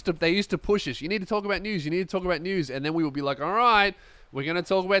often they used to push us. You need to talk about news. You need to talk about news. And then we would be like, all right, we're going to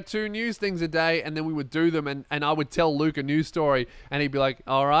talk about 2 news things a day. And then we would do them. And I would tell Luke a news story. And he'd be like,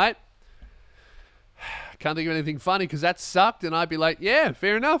 all right. Can't think of anything funny because that sucked. And I'd be like, yeah,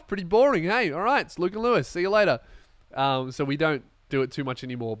 fair enough. Pretty boring. Hey, all right. It's Luke and Lewis. See you later. So we don't do it too much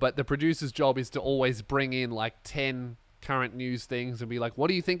anymore. But the producer's job is to always bring in like 10 current news things and be like, what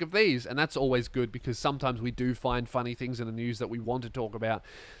do you think of these? And that's always good because sometimes we do find funny things in the news that we want to talk about.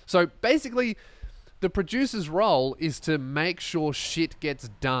 So basically, the producer's role is to make sure shit gets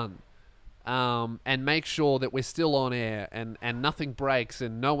done. And make sure that we're still on air and nothing breaks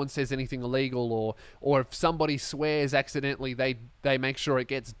and no one says anything illegal, or if somebody swears accidentally, they make sure it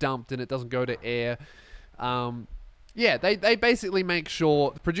gets dumped and it doesn't go to air. Yeah, they basically make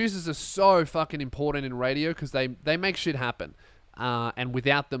sure. The producers are so fucking important in radio because they make shit happen. And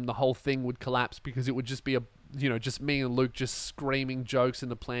without them, the whole thing would collapse because it would just be just me and Luke just screaming jokes in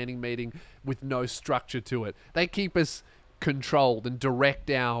the planning meeting with no structure to it. They keep us controlled and direct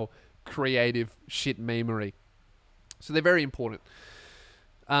our creative shit memery. So they're very important.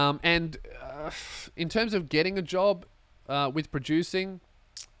 And in terms of getting a job with producing,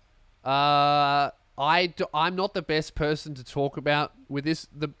 I'm not the best person to talk about with this.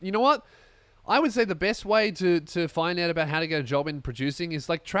 You know what? I would say the best way to find out about how to get a job in producing is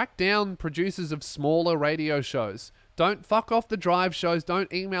like track down producers of smaller radio shows. Don't fuck off the drive shows.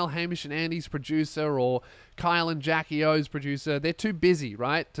 Don't email Hamish and Andy's producer or Kyle and Jackie O's producer. They're too busy,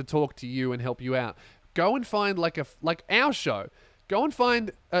 right, to talk to you and help you out. Go and find like our show. Go and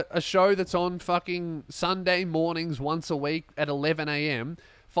find a show that's on fucking Sunday mornings once a week at 11 a.m.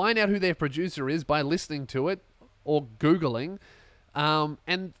 Find out who their producer is by listening to it or Googling,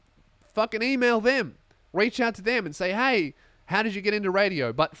 and fucking email them. Reach out to them and say, hey, how did you get into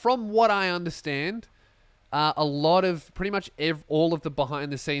radio? But from what I understand, a lot of, pretty much all of the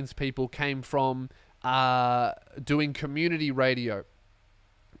behind-the-scenes people came from doing community radio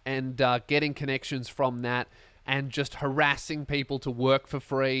and getting connections from that and just harassing people to work for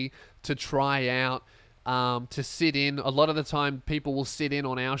free, to try out, to sit in. A lot of the time, people will sit in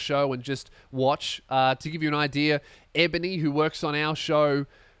on our show and just watch. To give you an idea, Ebony, who works on our show,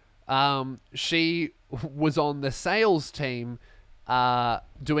 she was on the sales team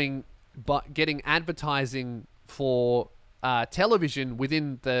getting advertising for television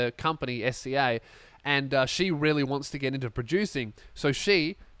within the company, SCA, and she really wants to get into producing. So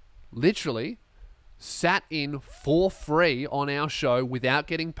she literally sat in for free on our show without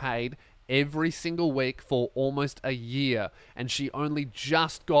getting paid every single week for almost a year, and she only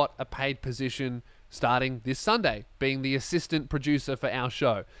just got a paid position starting this Sunday, being the assistant producer for our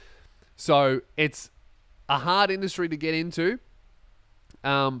show. So it's a hard industry to get into,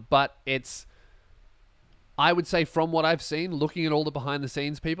 but it's, I would say from what I've seen, looking at all the behind the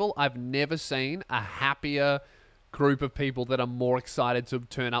scenes people, I've never seen a happier group of people that are more excited to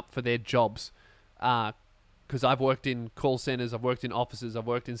turn up for their jobs. Because I've worked in call centers, I've worked in offices, I've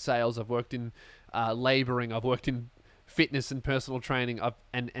worked in sales, I've worked in laboring, I've worked in fitness and personal training,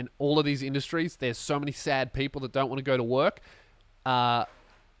 and all of these industries, there's so many sad people that don't want to go to work.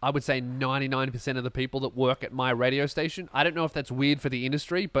 I would say 99% of the people that work at my radio station, I don't know if that's weird for the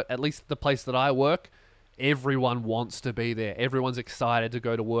industry, but at least the place that I work, everyone wants to be there. Everyone's excited to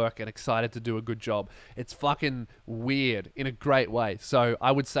go to work and excited to do a good job. It's fucking weird in a great way. So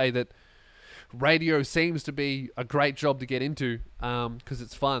I would say that radio seems to be a great job to get into because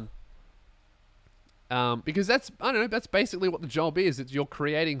it's fun. Because that's, I don't know, that's basically what the job is. It's you're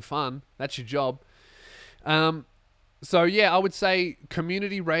creating fun. That's your job. So yeah, I would say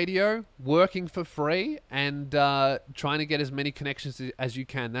community radio, working for free, and trying to get as many connections as you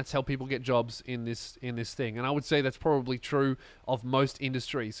can. That's how people get jobs in this thing. And I would say that's probably true of most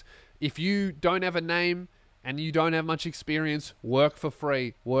industries. If you don't have a name and you don't have much experience, work for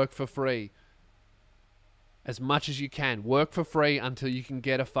free. Work for free. As much as you can. Work for free until you can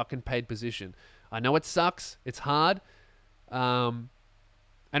get a fucking paid position. I know it sucks. It's hard.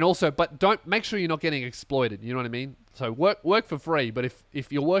 And also, but don't, make sure you're not getting exploited. You know what I mean? So work for free. But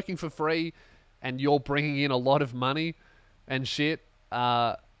if you're working for free and you're bringing in a lot of money and shit,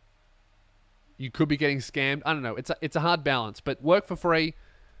 you could be getting scammed. I don't know. It's a hard balance. But work for free.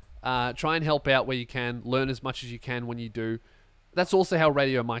 Try and help out where you can. Learn as much as you can when you do. That's also how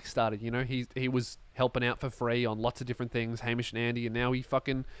Radio Mike started. You know, he was helping out for free on lots of different things, Hamish and Andy, and now he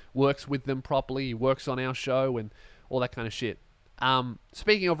fucking works with them properly. He works on our show and all that kind of shit.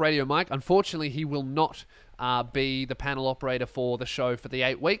 Speaking of Radio Mike, unfortunately, he will not be the panel operator for the show for the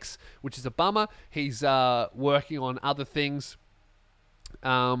 8 weeks, which is a bummer. He's working on other things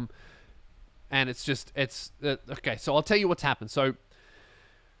And it's just, okay, so I'll tell you what's happened. So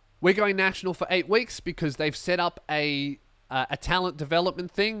we're going national for 8 weeks because they've set up a talent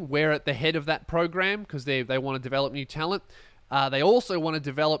development thing. We're at the head of that program because they want to develop new talent. They also want to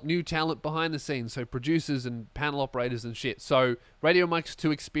develop new talent behind the scenes, so producers and panel operators and shit. So Radio Mike's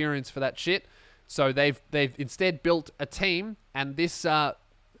too experienced for that shit. So they've instead built a team, and this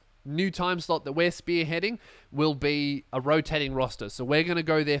new time slot that we're spearheading will be a rotating roster. So we're going to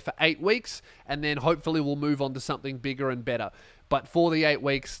go there for 8 weeks, and then hopefully we'll move on to something bigger and better. But for the 8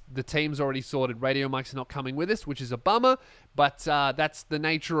 weeks, the team's already sorted. Radio Mike's not coming with us, which is a bummer, but that's the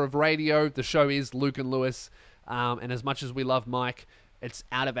nature of radio. The show is Luke and Lewis, and as much as we love Mike, it's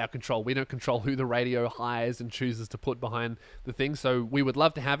out of our control. We don't control who the radio hires and chooses to put behind the thing. So we would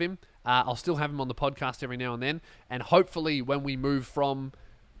love to have him. I'll still have him on the podcast every now and then, and hopefully when we move from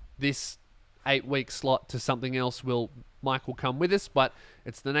this 8-week slot to something else, Mike will come with us, but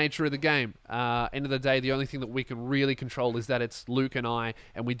it's the nature of the game. End of the day, the only thing that we can really control is that it's Luke and I,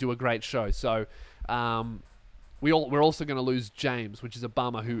 and we do a great show. So we're also going to lose James, which is a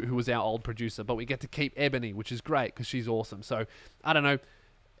bummer, who was our old producer, but we get to keep Ebony, which is great because she's awesome. So I don't know.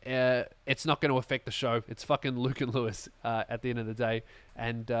 It's not going to affect the show. It's fucking Luke and Lewis at the end of the day,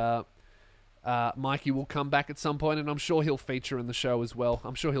 and Mikey will come back at some point, and I'm sure he'll feature in the show as well.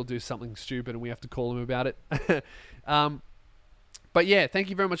 I'm sure he'll do something stupid, and we have to call him about it. But yeah, thank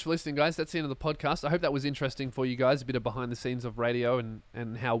you very much for listening, guys. That's the end of the podcast. I hope that was interesting for you guys, a bit of behind the scenes of radio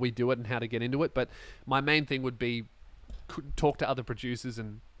and how we do it and how to get into it. But my main thing would be talk to other producers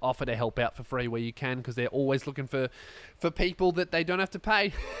and offer to help out for free where you can, because they're always looking for people that they don't have to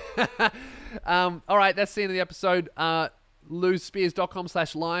pay. All right, that's the end of the episode.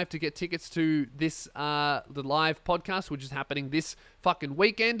 LoseSpears.com/live to get tickets to this the live podcast, which is happening this fucking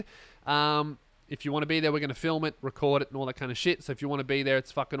weekend. If you want to be there, we're going to film it, record it, and all that kind of shit. So if you want to be there, it's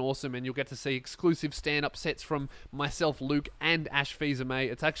fucking awesome, and you'll get to see exclusive stand-up sets from myself, Luke, and Ash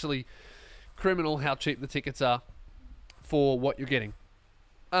Fils-Aimé. It's actually criminal how cheap the tickets are for what you're getting.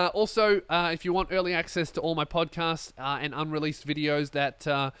 Also, if you want early access to all my podcasts and unreleased videos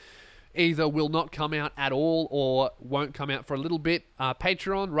that either will not come out at all or won't come out for a little bit,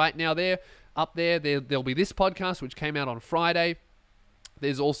 Patreon right now there'll be this podcast, which came out on Friday.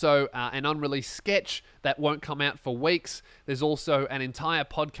 There's also an unreleased sketch that won't come out for weeks. There's also an entire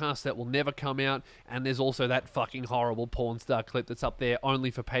podcast that will never come out, and there's also that fucking horrible porn star clip that's up there only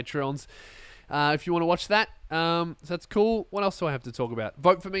for Patreons. If you want to watch that, so that's cool. What else do I have to talk about?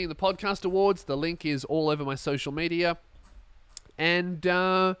 Vote for me in the podcast awards. The link is all over my social media. And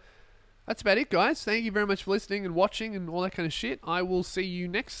that's about it, guys. Thank you very much for listening and watching and all that kind of shit. I will see you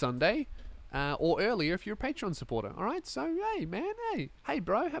next Sunday, or earlier if you're a Patreon supporter. All right? So, hey, man, hey,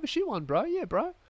 bro, have a shit one, bro. Yeah, bro.